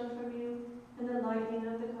pearl is shown from you, in the lightning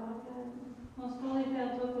of the Godhead. Most holy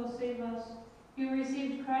Theotokos, save us. You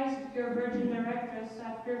received Christ, pure Virgin Directress,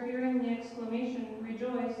 after hearing the exclamation,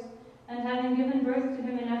 rejoice, and having given birth to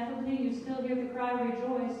him ineffably, you still hear the cry,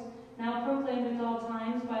 rejoice, now proclaimed at all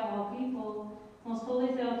times by all people. Most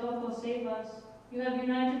holy Theotokos, save us. You have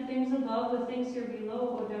united things above with things here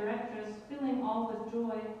below, O Directress, filling all with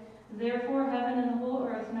joy. Therefore heaven and the whole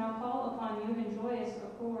earth now call upon you in joyous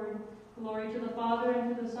accord. Glory to the Father,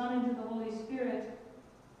 and to the Son, and to the Holy Spirit.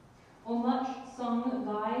 O much sung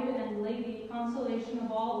guide and lady, consolation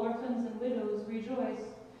of all orphans and widows, rejoice.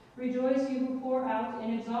 Rejoice, you who pour out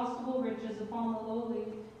inexhaustible riches upon the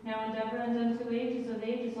lowly, now and ever and unto ages of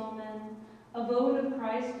ages. Amen. Abode of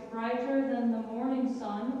Christ, brighter than the morning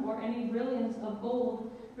sun, or any brilliance of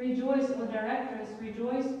gold. Rejoice, O Directress,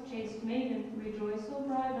 rejoice, chaste maiden, rejoice, O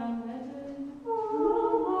bride unwedded.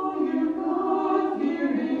 Oh, you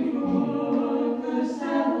God-fearing Lord, who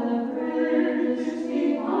celebrates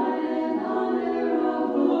divine and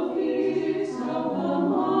honorable feats of the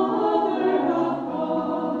Mother of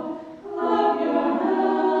God, clap your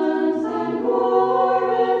hands and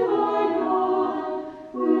glorify God,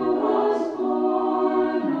 who was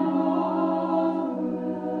born of her.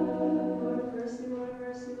 Lord, mercy, Lord,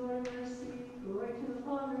 mercy, Lord, mercy. Glory to the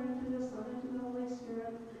Father, and to the Son, and to the Holy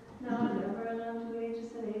Spirit, now and ever and unto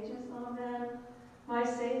ages and ages. Amen. My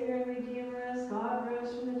Savior and Redeemer, as God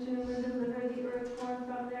rose from the tomb and delivered the earth torn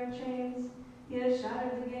from their chains, he has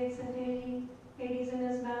shattered the gates of Hades, and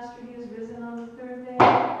his master, he is risen on the third day.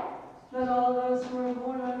 Let all those who are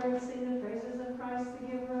born on earth sing the praises of Christ, the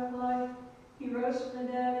giver of life. He rose from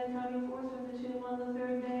the dead, and coming forth from the tomb on the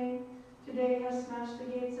third day, today he has smashed the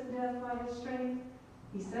gates of death by his strength.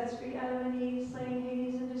 He sets free Adam and Eve, slaying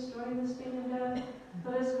Hades and destroying the sting of death.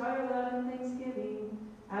 Let us cry aloud in thanksgiving.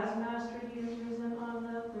 As Master, he is risen on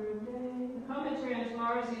the third day. The commentary on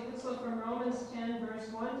tomorrow's epistle from Romans 10, verse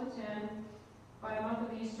 1 to 10, by a monk of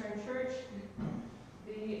the Eastern Church.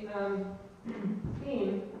 The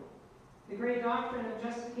theme, the great doctrine of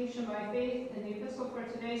justification by faith. In the epistle for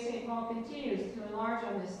today, St. Paul continues to enlarge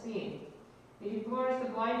on this theme. He deplores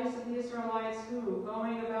the blindness of the Israelites who,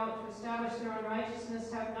 going about to establish their own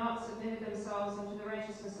righteousness, have not submitted themselves unto the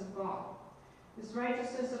righteousness of God. This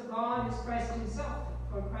righteousness of God is Christ himself,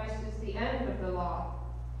 for Christ is the end of the law.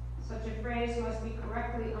 Such a phrase must be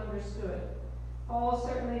correctly understood. Paul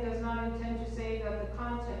certainly does not intend to say that the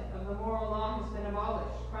content of the moral law has been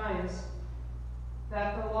abolished. Crimes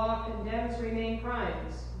that the law condemns remain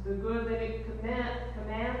crimes. The good that it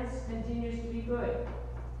commands continues to be good.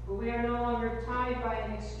 But we are no longer tied by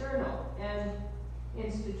an external and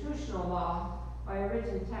institutional law, by a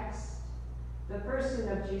written text. The person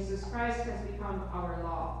of Jesus Christ has become our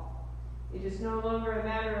law. It is no longer a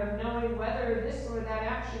matter of knowing whether this or that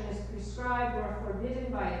action is prescribed or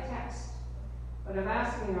forbidden by a text, but of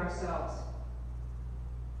asking ourselves,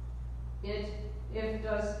 it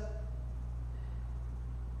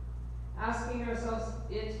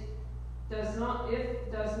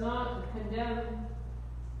does not condemn,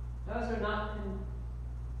 does or not condemn.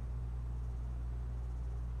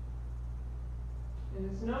 It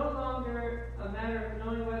is no longer a matter of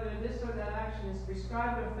knowing whether this or that action is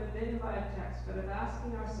prescribed or forbidden by a text, but of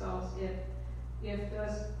asking ourselves if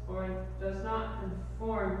does or does not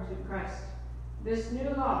conform to Christ. This new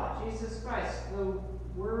law, Jesus Christ, the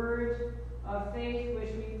word of faith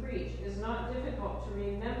which we preach, is not difficult to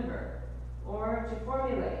remember or to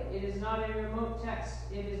formulate. It is not a remote text.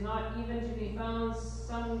 It is not even to be found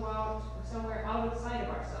somewhere outside of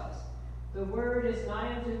ourselves. The word is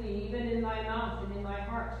nigh unto thee, even in thy mouth and in thy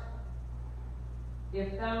heart.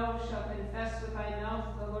 If thou shalt confess with thy mouth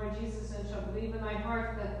the Lord Jesus, and shalt believe in thy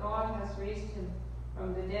heart that God has raised him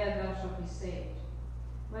from the dead, thou shalt be saved.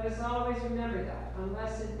 Let us always remember that,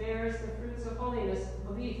 unless it bears the fruits of holiness,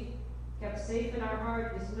 belief kept safe in our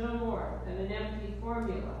heart is no more than an empty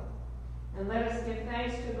formula. And let us give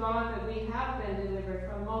thanks to God that we have been delivered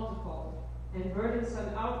from multiple and burdensome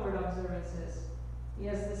outward observances. He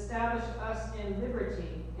has established us in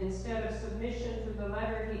liberty instead of submission to the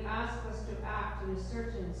letter. He asks us to act in a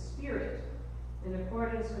certain spirit in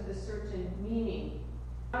accordance with a certain meaning.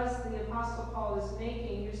 As the Apostle Paul is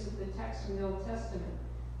making use of the text from the Old Testament,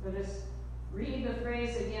 let us read the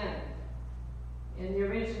phrase again in the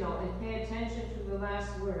original and pay attention to the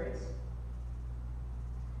last words.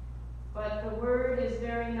 But the word is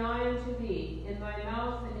very nigh unto thee, in thy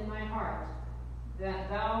mouth and in thy heart, that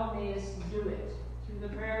thou mayest do it. Through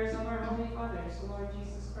the prayers of our Holy Fathers, the Lord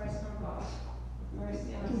Jesus Christ our God, have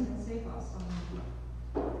mercy on us and save us.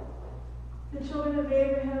 Amen. The children of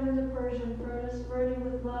Abraham in the Persian furnace, burning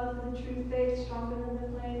with love and true faith, stronger than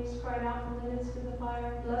the flames, cried out from the midst of the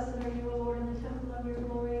fire, Blessed are you, O Lord, in the temple of your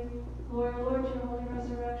glory. Glory, O Lord, to your holy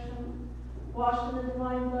resurrection. Washed in the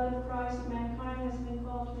divine blood of Christ, mankind has been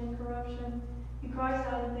called to incorruption. He cries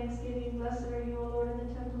out in thanksgiving, Blessed are you, O Lord, in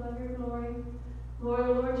the temple of your glory. Glory,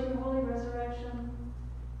 O Lord, to your holy resurrection.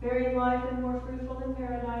 Buried life and more fruitful than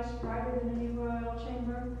paradise, brighter than any royal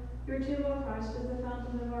chamber. Your tomb, O Christ, is the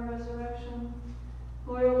fountain of our resurrection.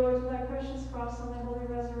 Glory, O Lord, to thy precious cross on thy holy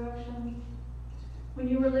resurrection. When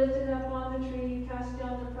you were lifted up on the tree, you cast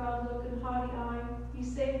down the proud look and haughty eye. You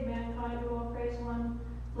saved mankind, O all praise one.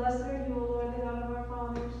 Blessed are you, O Lord, the God of our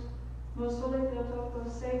fathers. Most holy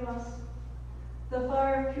Theotokos, save us. The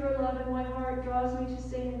fire of pure love in my heart draws me to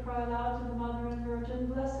sing and cry aloud to the Mother and Virgin.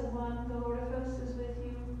 Blessed one, the Lord of hosts is with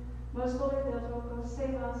you. Most holy Theotokos,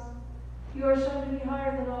 save us. You are shown to be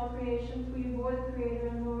higher than all creation, for you bore the Creator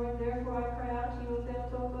and Lord. Therefore I cry out to you, O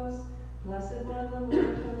Theotokos. Blessed one, the Lord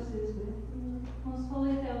of hosts is with you. Most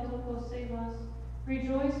holy Theotokos, save us.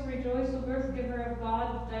 Rejoice, rejoice, O birth giver of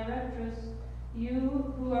God, directress,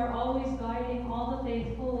 you who are always guiding all the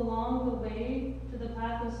faithful along the way to the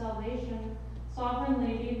path of salvation. Sovereign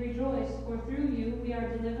Lady, rejoice, for through you we are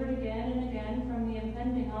delivered again and again from the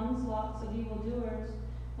impending onslaughts of evildoers.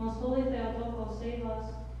 Most holy Theotokos, save us.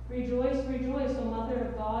 Rejoice, rejoice, O Mother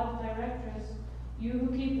of God, directress, you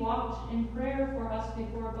who keep watch in prayer for us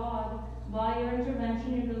before God. By your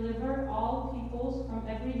intervention you deliver all peoples from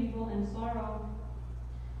every evil and sorrow.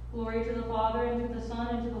 Glory to the Father, and to the Son,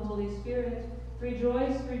 and to the Holy Spirit.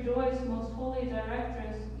 Rejoice, rejoice, most holy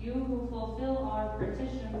directress, you who fulfill our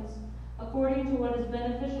petitions, according to what is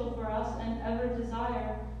beneficial for us and ever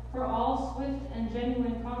desire, for all swift and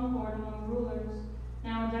genuine concord among rulers,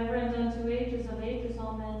 now and ever and unto ages of ages.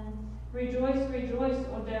 Amen. Rejoice, rejoice,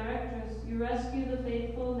 O directress, you rescue the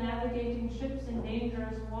faithful, navigating ships in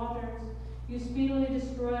dangerous waters. You speedily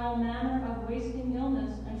destroy all manner of wasting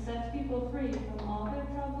illness and set people free from all their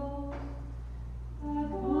troubles.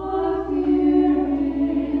 God-fearing,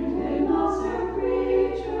 did not serve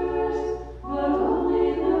creatures, but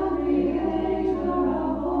only the Creator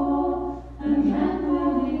of all, and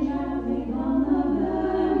tranquilly traveling on the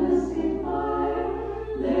endless fire,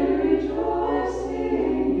 they rejoice,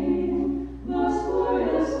 singing, Most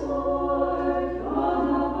glorious Lord, God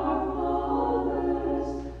of our fathers,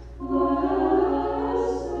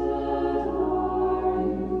 blessed are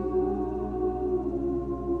you.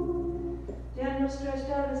 Daniel stretched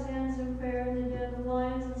out his hands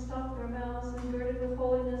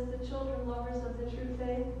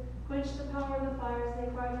quench the power of the fires,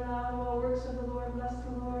 they cried aloud. All works of the Lord, bless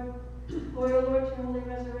the Lord. Glory, O Lord, to your holy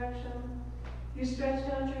resurrection. You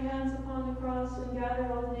stretched out your hands upon the cross and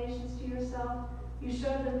gathered all the nations to yourself. You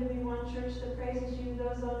showed them to be one church that praises you,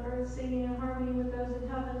 those on earth singing in harmony with those in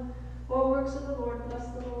heaven. All works of the Lord, bless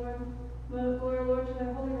the Lord. Glory, O Lord, to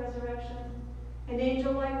thy holy resurrection. An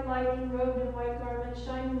angel like lightning, robed in white garments,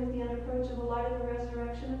 shining with the unapproachable light of the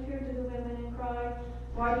resurrection, appeared to the women and cried,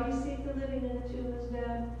 Why do you seek the living and the tomb is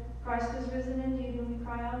dead? Christ is risen indeed, and we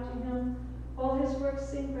cry out to him. All his works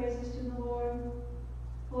sing praises to the Lord.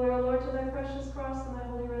 Glory, O Lord, to thy precious cross and thy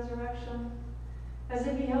holy resurrection. As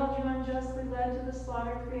it beheld you unjustly led to the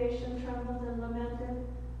slaughter, creation trembled and lamented.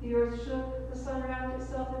 The earth shook, the sun wrapped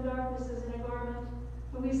itself in darkness as in a garment.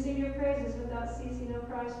 But we sing your praises without ceasing, O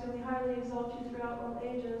Christ, and we highly exalt you throughout all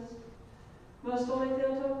ages. Most holy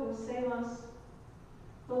Theotokos, save us.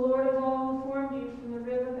 The Lord of all, who formed you from the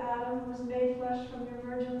rib of Adam, was made flesh from your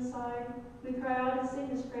virgin side. We cry out and sing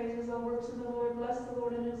his praises, all works of the Lord. Bless the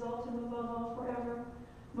Lord and exalt him above all forever.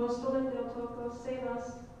 Most holy Theotokos, save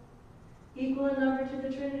us. Equal in number to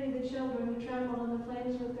the Trinity, the children who trembled in the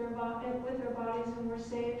flames with their bodies and were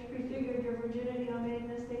saved, prefigured your virginity, O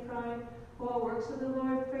maidenness, they cried. All works of the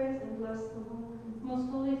Lord, praise and bless the Lord. Most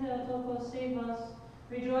holy Theotokos, save us.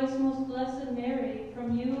 Rejoice, most blessed Mary.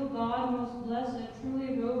 From you, God, most blessed,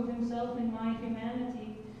 truly robed himself in my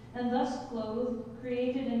humanity, and thus clothed,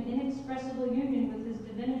 created an inexpressible union with his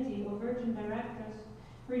divinity, O Virgin Directress.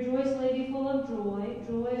 Rejoice, Lady full of joy,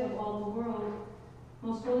 joy of all the world.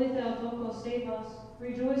 Most holy Theotokos, save us.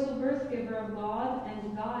 Rejoice, O birth giver of God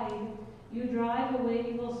and guide. You drive away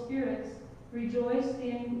evil spirits. Rejoice,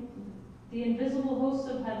 the invisible hosts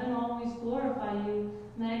of heaven always glorify you,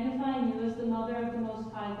 magnifying you as the mother of the Most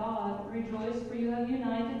High God. Rejoice, for you have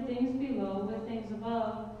united things below with things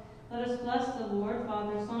above. Let us bless the Lord,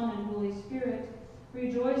 Father, Son, and Holy Spirit.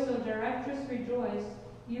 Rejoice, O Directress, rejoice.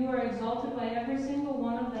 You are exalted by every single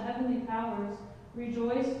one of the heavenly powers.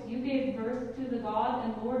 Rejoice, you gave birth to the God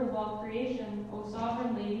and Lord of all creation, O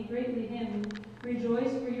Sovereign Lady, greatly hymned.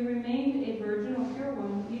 Rejoice, for you remained a virgin, O pure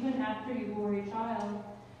one, even after you bore a child.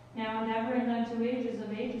 Now and ever and unto ages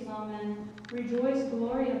of ages, amen. Rejoice,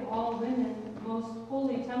 glory of all women, most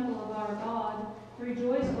holy temple of our God.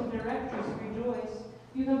 Rejoice, O Directress, rejoice.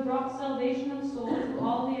 You have brought salvation of soul to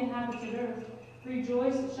all the inhabited earth.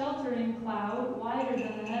 Rejoice, sheltering cloud, wider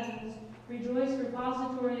than the heavens. Rejoice,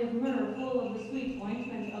 repository of myrrh, full of the sweet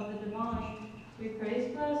ointment of the divine. We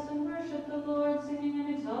praise, bless, and worship the Lord, singing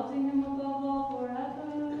and exalting him above all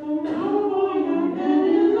forever. Glorify him,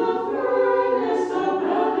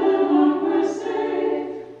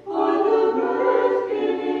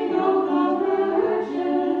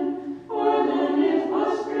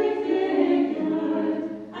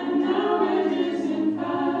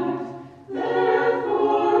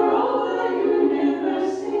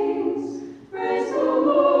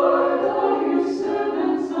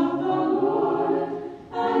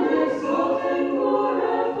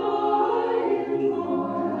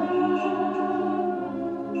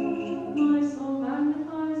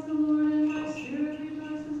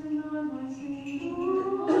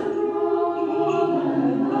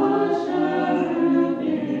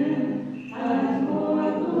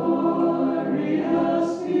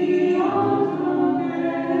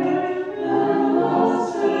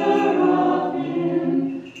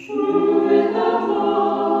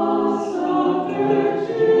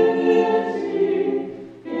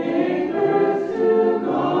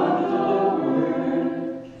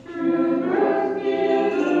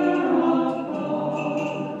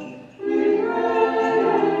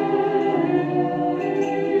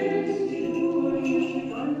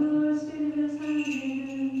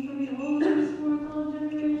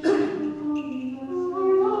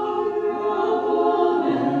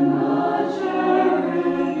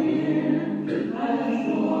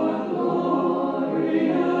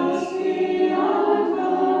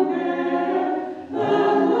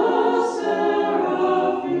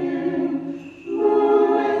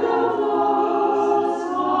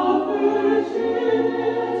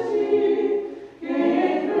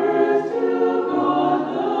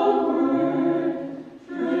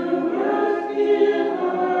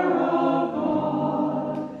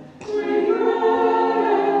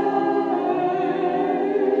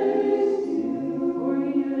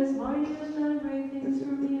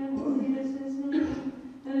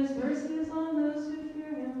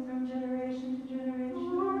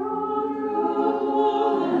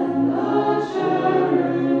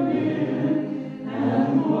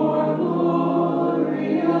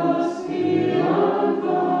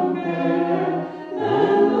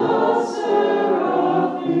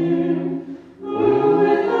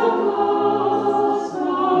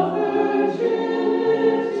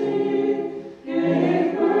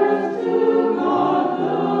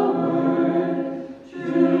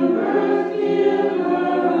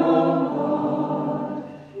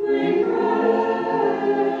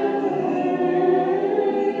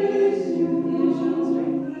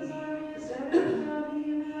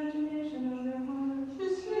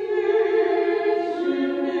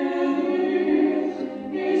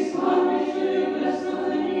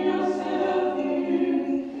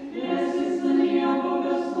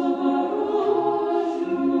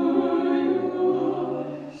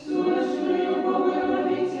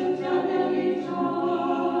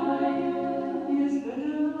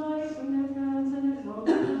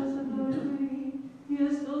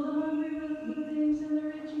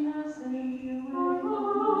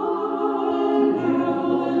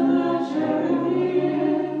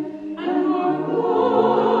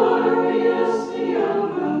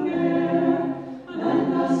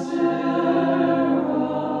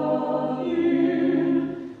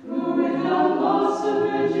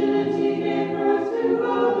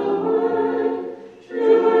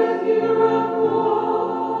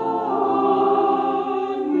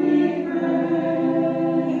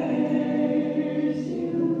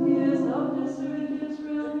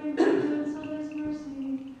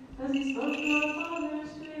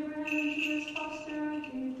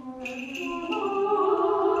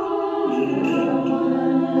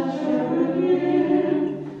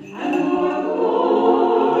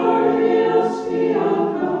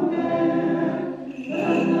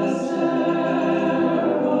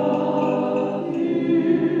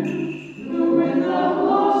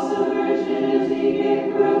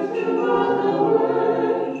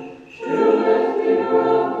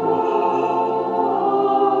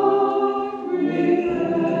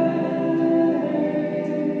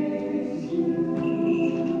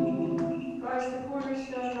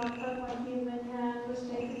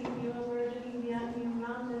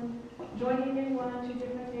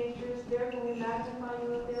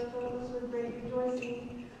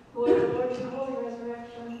 me. Glory, Lord, to the holy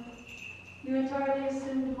resurrection. You entirely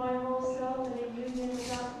assumed my whole self in a union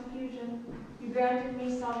without confusion. You granted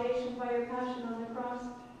me salvation by your passion on the cross,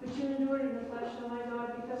 which you endured in the flesh, O my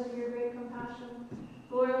God, because of your great compassion.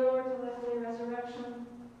 Glory, Lord, to the holy resurrection.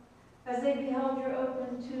 As they beheld your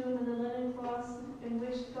open tomb and the linen cloths in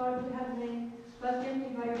which God had made, left empty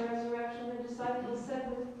by your resurrection, the disciples said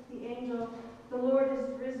with the angel, "The Lord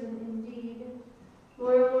is risen indeed."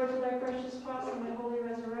 Glory, Lord, to thy precious cross and my holy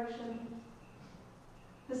resurrection.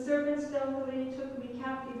 The serpent stealthily took me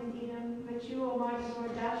captive in Eden, but you, Almighty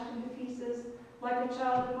Lord, dashed into pieces like a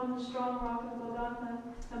child upon the strong rock of Golgotha,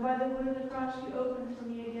 and by the wood of the cross you opened for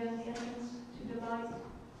me again the entrance to delight.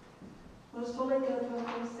 Most holy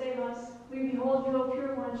Theotokos, save us. We behold you, O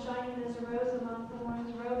pure one, shining as a rose among thorns,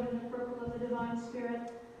 robed in the purple of the divine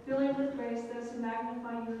Spirit, filling with grace those who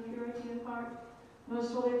magnify you in purity of heart.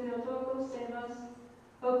 Most holy Theotokos, save us.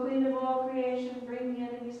 O Queen of all creation, bring the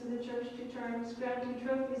enemies of the church to terms, granting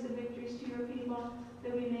trophies of victories to your people,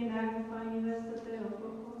 that we may magnify you as the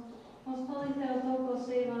Theotokos. Most holy Theotokos,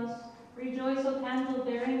 save us. Rejoice, O candle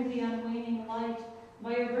bearing the unwaning light.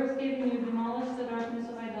 By your birth giving, you demolish the darkness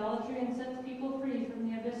of idolatry and set people free from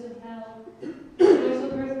the abyss of hell. Rejoice, O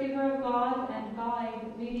birth giver of God and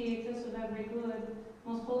guide, mediatress of every good.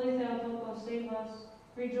 Most holy Theotokos, save us.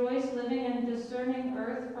 Rejoice, living and discerning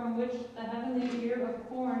earth, from which the heavenly ear of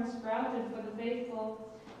corn sprouted for the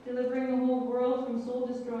faithful, delivering the whole world from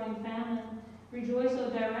soul-destroying famine. Rejoice, O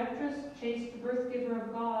directress, chaste birth giver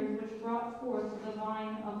of God, which brought forth the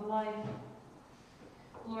vine of life.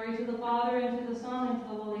 Glory to the Father, and to the Son, and to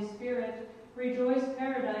the Holy Spirit. Rejoice,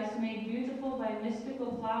 paradise, made beautiful by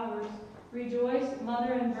mystical flowers. Rejoice,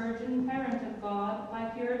 Mother and Virgin, parent of God. By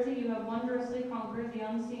purity you have wondrously conquered the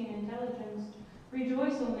unseen intelligence.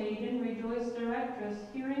 Rejoice, O maiden, rejoice, directress.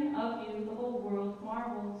 Hearing of you, the whole world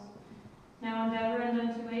marvels. Now and ever and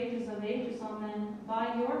unto ages of ages, amen.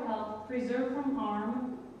 By your help, preserve from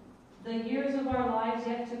harm the years of our lives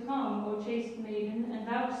yet to come, O chaste maiden, and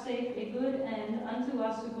vouchsafe a good end unto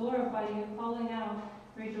us to glorify you, calling out,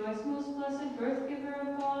 Rejoice, most blessed birth giver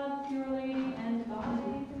of God, pure lady and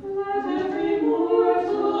guide. Let every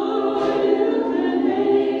mortal, youth and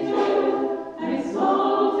angel,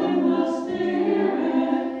 exalt in the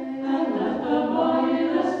Spirit, and let the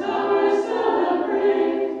bodiless powers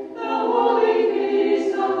celebrate the holy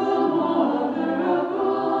feast of the Mother of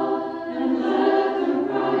God, and let them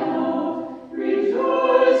cry out,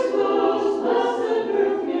 Rejoice, most blessed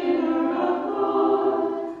birth giver of God,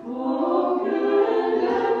 O pure and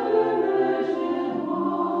ever Virgin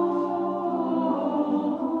one.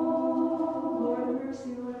 Lord of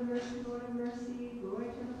mercy, Lord of mercy, Lord of mercy. Glory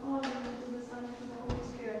to the Father, and to the Son, and to the Holy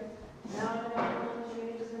Spirit. Now and ever, and unto the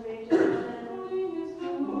ages of ages. Amen.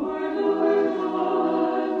 Lord our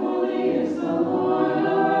God, holy is the Lord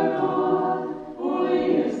our God, holy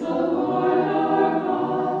is the Lord our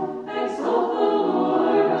God. Exalt the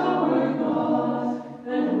Lord our God,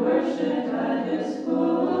 and worship at his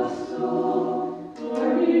footstool, for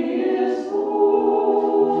he is holy.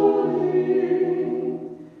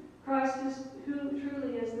 Christ, who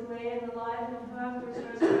truly is the way and the life, and who after his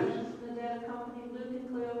resurrection from the dead accompanied Luke and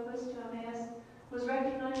Cleopas to Emmaus, was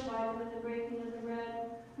recognized by them in the breaking of the bread,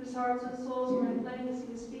 whose hearts and souls were inflamed as he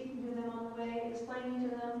was speaking to them on the way, explaining to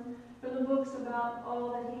them from the books about all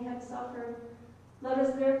that he had suffered. Let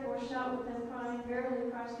us therefore shout with them, crying, Verily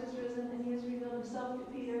Christ is risen, and he has revealed himself to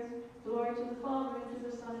Peter. Glory to the Father, and to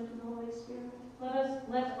the Son, and to the Holy Spirit.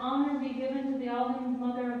 Let honor be given to the all-named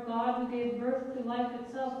Mother of God, who gave birth to life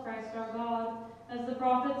itself, Christ our God. As the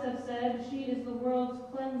prophets have said, she is the world's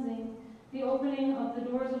cleansing, the opening of the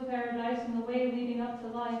doors of paradise and the way leading up to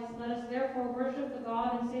life. Let us therefore worship the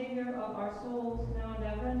God and Savior of our souls, now and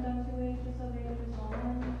ever and unto ages of ages.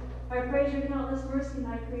 Amen. I praise your countless mercy,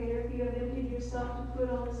 my Creator, for you have emptied yourself to put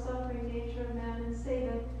on the suffering nature of man and save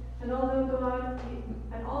it. And although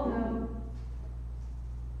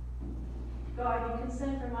God, you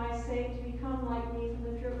consent for my sake to become like me from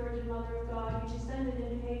the pure Virgin Mother of God. You descended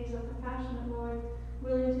into Hades, O compassionate Lord,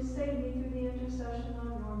 willing to save me through the intercession of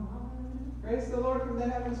your Mother. Praise the Lord from the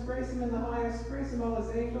heavens, praise him in the highest, praise him all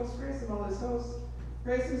his angels, praise him all his hosts,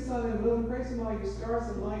 praise him sun and moon, praise him all you stars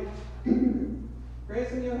and light. Praise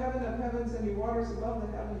him, you heaven of heavens, and you waters above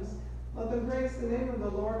the heavens. Let them praise the name of the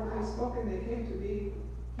Lord, for he spoke and they came to be.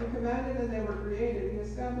 He commanded and they were created. He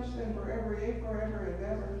established them forever, yea, forever and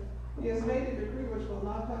ever. He has made a decree which will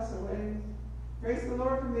not pass away. Praise the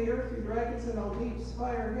Lord from the earth, you dragons and all deeps,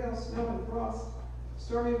 fire, hail, snow, and frost.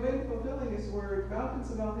 Stormy wind fulfilling his word, mountains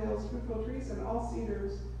and all hills, fruitful trees and all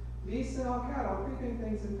cedars, beasts and all cattle, creeping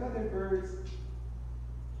things and feathered birds.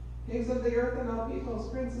 Kings of the earth and all peoples,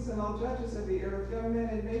 princes and all judges of the earth, young men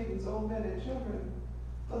and maidens, old men and children.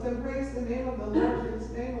 Let them praise the name of the Lord, for his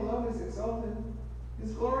name alone is exalted.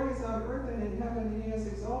 His glory is on earth and in heaven, and he has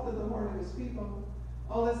exalted the horn of his people.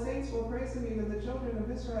 All the saints will praise him, even the children of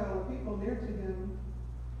Israel, a people near to him.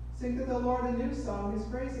 Sing to the Lord a new song, his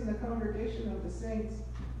praise in the congregation of the saints.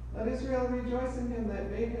 Let Israel rejoice in him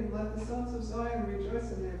that made him. Let the sons of Zion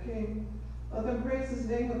rejoice in their king. Let them praise his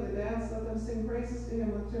name with the dance. Let them sing praises to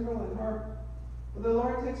him with timbrel and harp. For the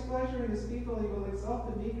Lord takes pleasure in his people. He will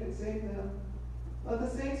exalt the meek and save them. Let the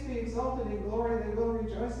saints be exalted in glory. They will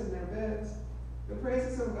rejoice in their beds. The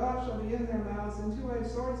praises of God shall be in their mouths, and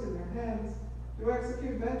two-edged swords in their hands, to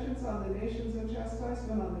execute vengeance on the nations and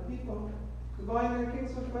chastisement on the people, to bind their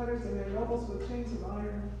kings with fetters and their nobles with chains of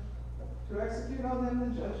iron, to execute on them the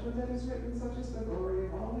judgment that is written, such is the glory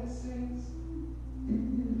of all his saints.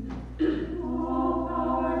 All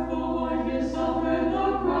powerful Lord, you suffered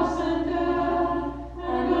the cross and death,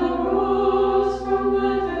 and arose from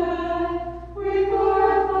the dead. We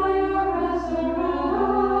glorify your resurrection.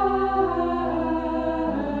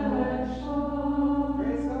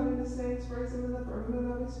 Praise God in the saints, praise him in the firmament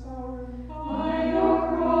of his power. By your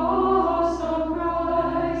cross, O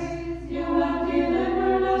Christ, you have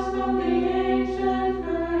delivered us from the ancient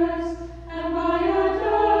curse, and by your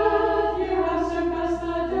death you have surpassed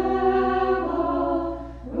the dead.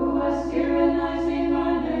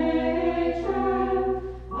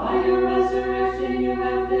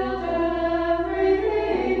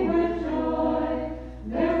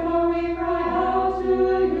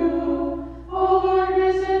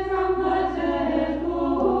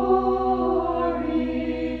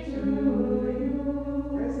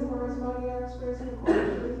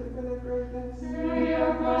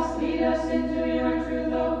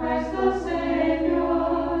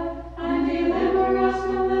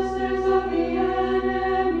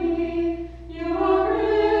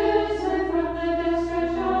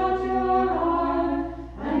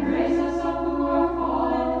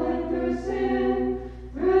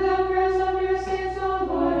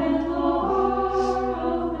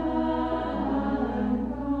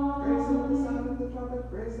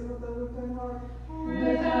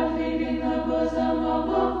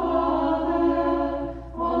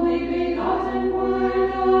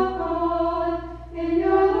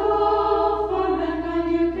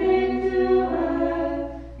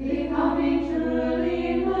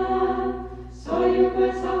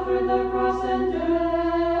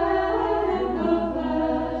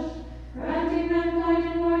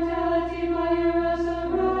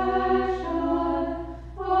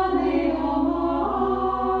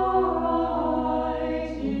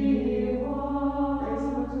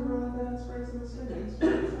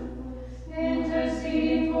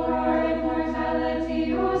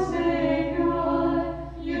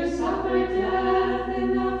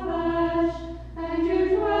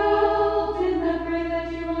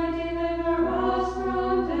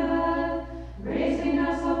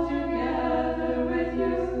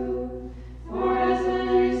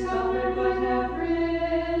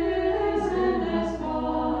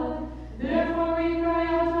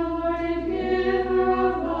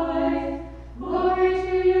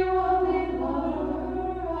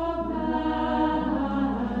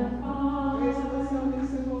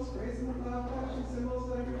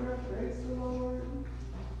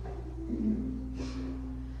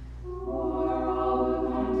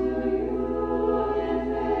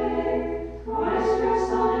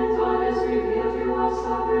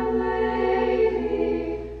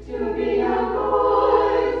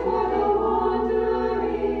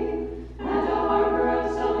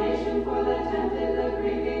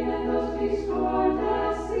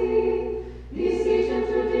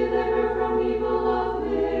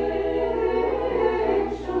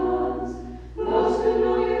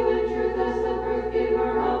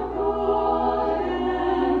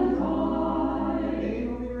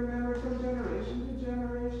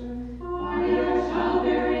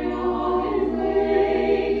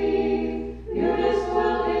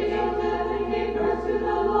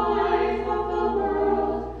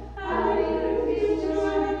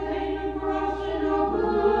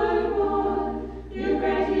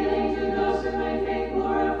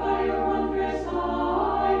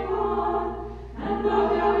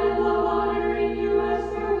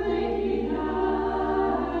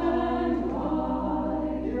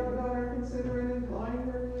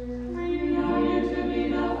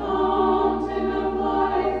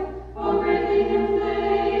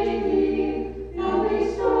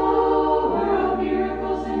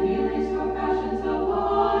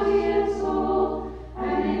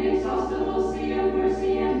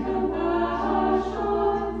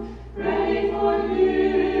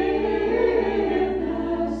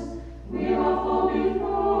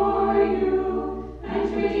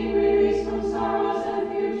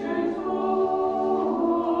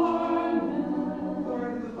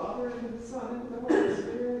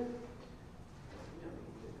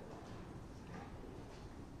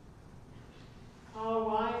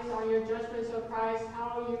 Christ,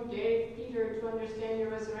 how you gave Peter to understand your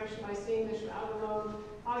resurrection by seeing the shroud alone,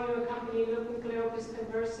 how you accompanied Luke and Cleopas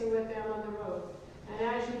conversing with them on the road. And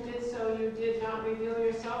as you did so, you did not reveal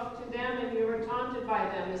yourself to them, and you were taunted by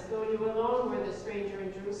them, as though you alone were the stranger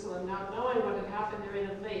in Jerusalem, not knowing what had happened therein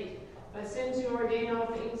of late. But since you ordain all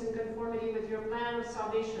things in conformity with your plan of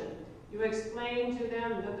salvation, you explained to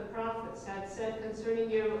them that the prophets had said concerning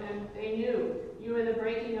you, and they knew you in the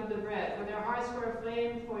breaking of the bread, for their hearts were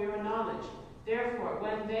aflame for your knowledge. Therefore,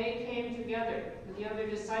 when they came together with the other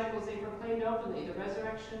disciples, they proclaimed openly the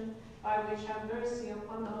resurrection, by which have mercy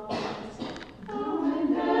upon the whole world.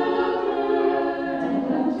 Amen.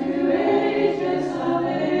 And unto ages of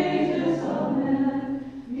ages,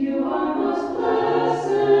 amen. You are most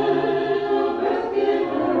blessed, O birth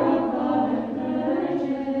giver of God and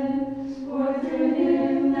Virgin, for through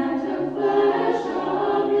him that took flesh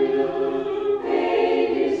of you,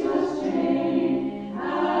 Hades was chained,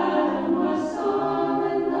 Adam was sown,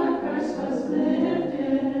 and the curse was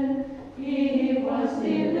lifted. He was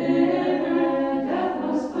delivered, death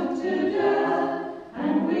was put to death,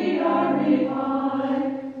 and we are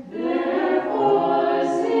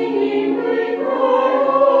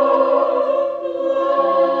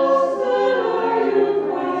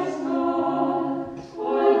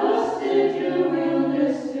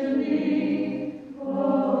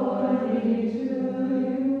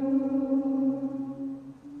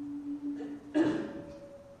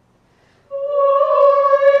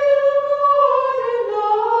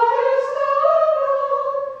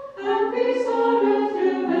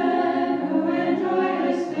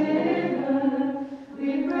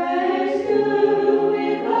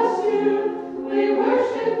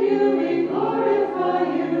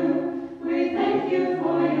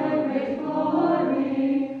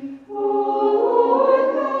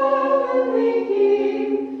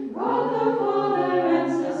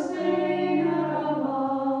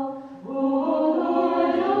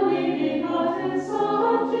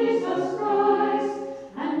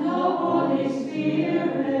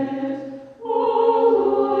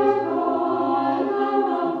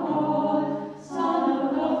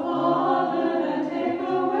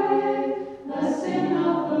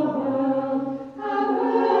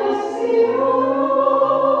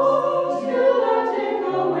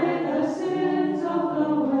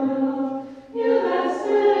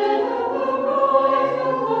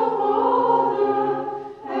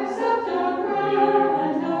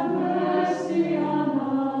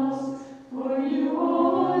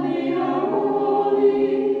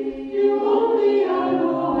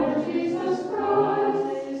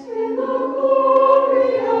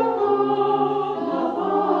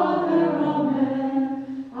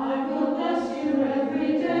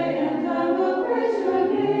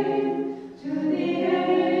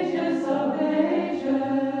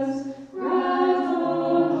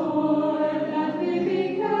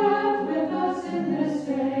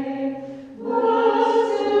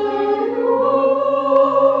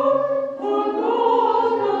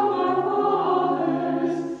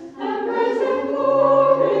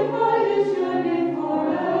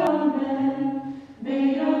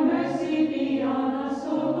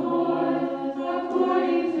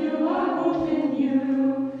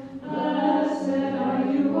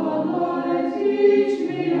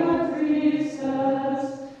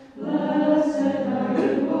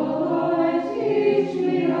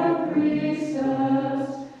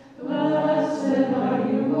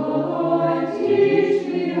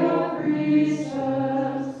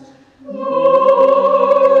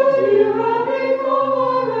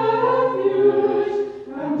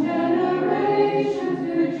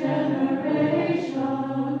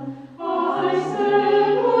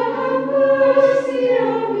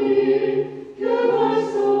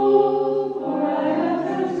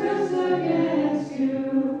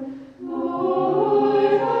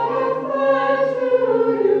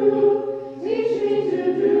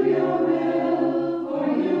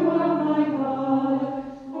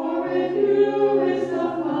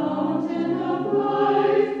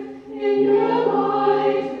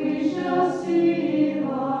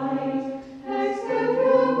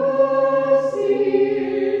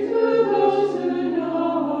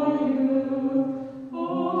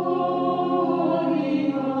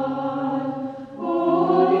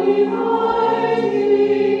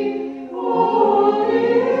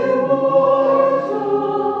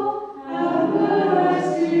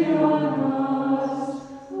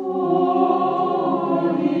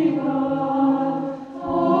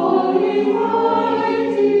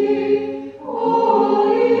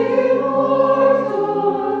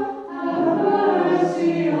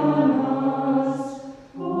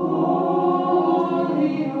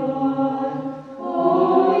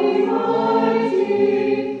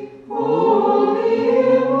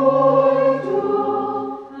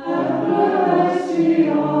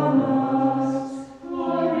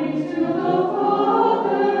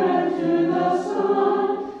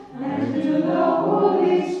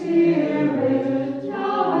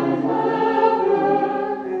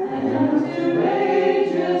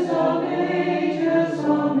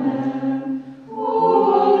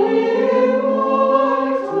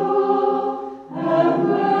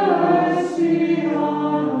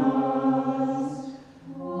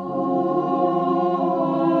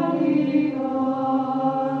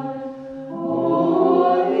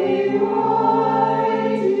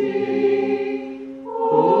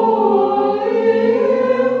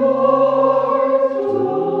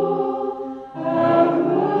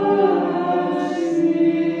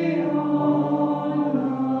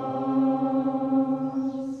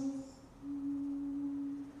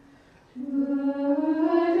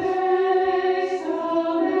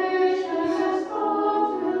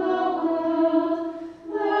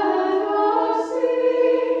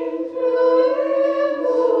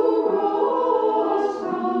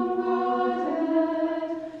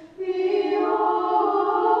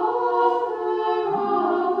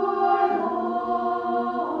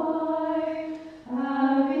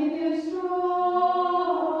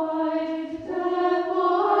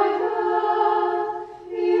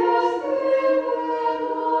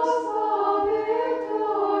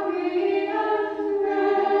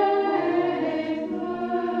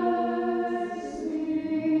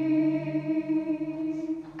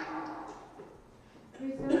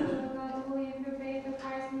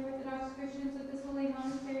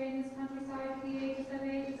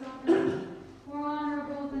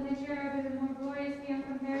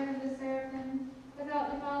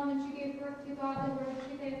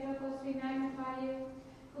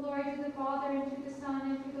the Father, and to the Son,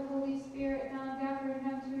 and to the Holy Spirit, now and ever, and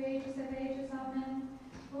unto ages of ages. Amen.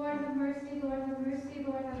 Lord have mercy, Lord have mercy,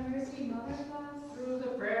 Lord have mercy, Mother of us. Through the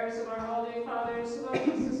prayers of our holy fathers, who are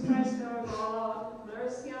Jesus Christ our God, have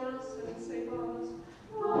mercy on us and save us.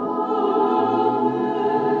 Amen.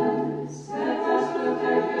 Steadfast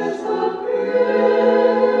protectors of Christians,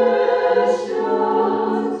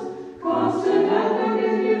 constant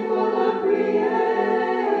advocate before the Creator,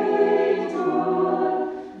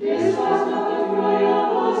 distrust not the cry of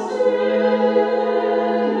us sinners,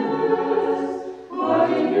 but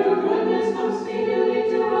in your goodness come speedily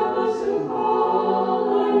to help us who call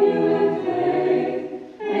on you in faith.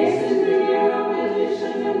 Hasten to hear our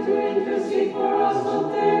petition and to intercede for us, O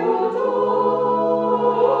Theotokos.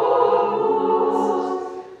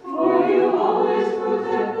 For you always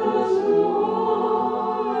protect those who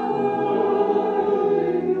honor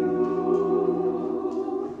you.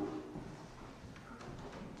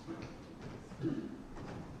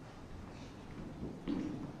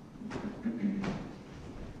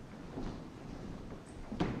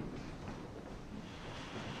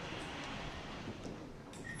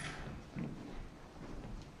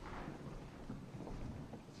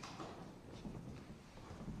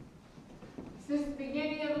 Is this the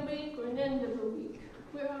beginning of the week or an end of the week?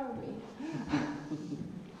 Where are we?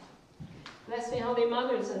 Bless me, holy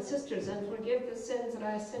mothers and sisters, and forgive the sins that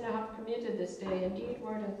I, a sinner, have committed this day, in deed,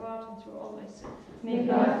 word, and thought, and through all my sins. May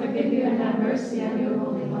God forgive you and have mercy on you,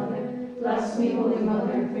 Holy Mother. Bless me, Holy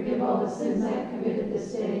Mother, and forgive all the sins I have committed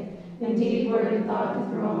this day, in deed, word, and thought, and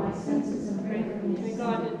through all my senses, and pray for me. May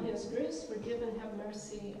God in his grace forgive and have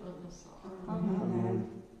mercy on us all. Amen.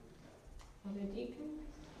 Other deacons?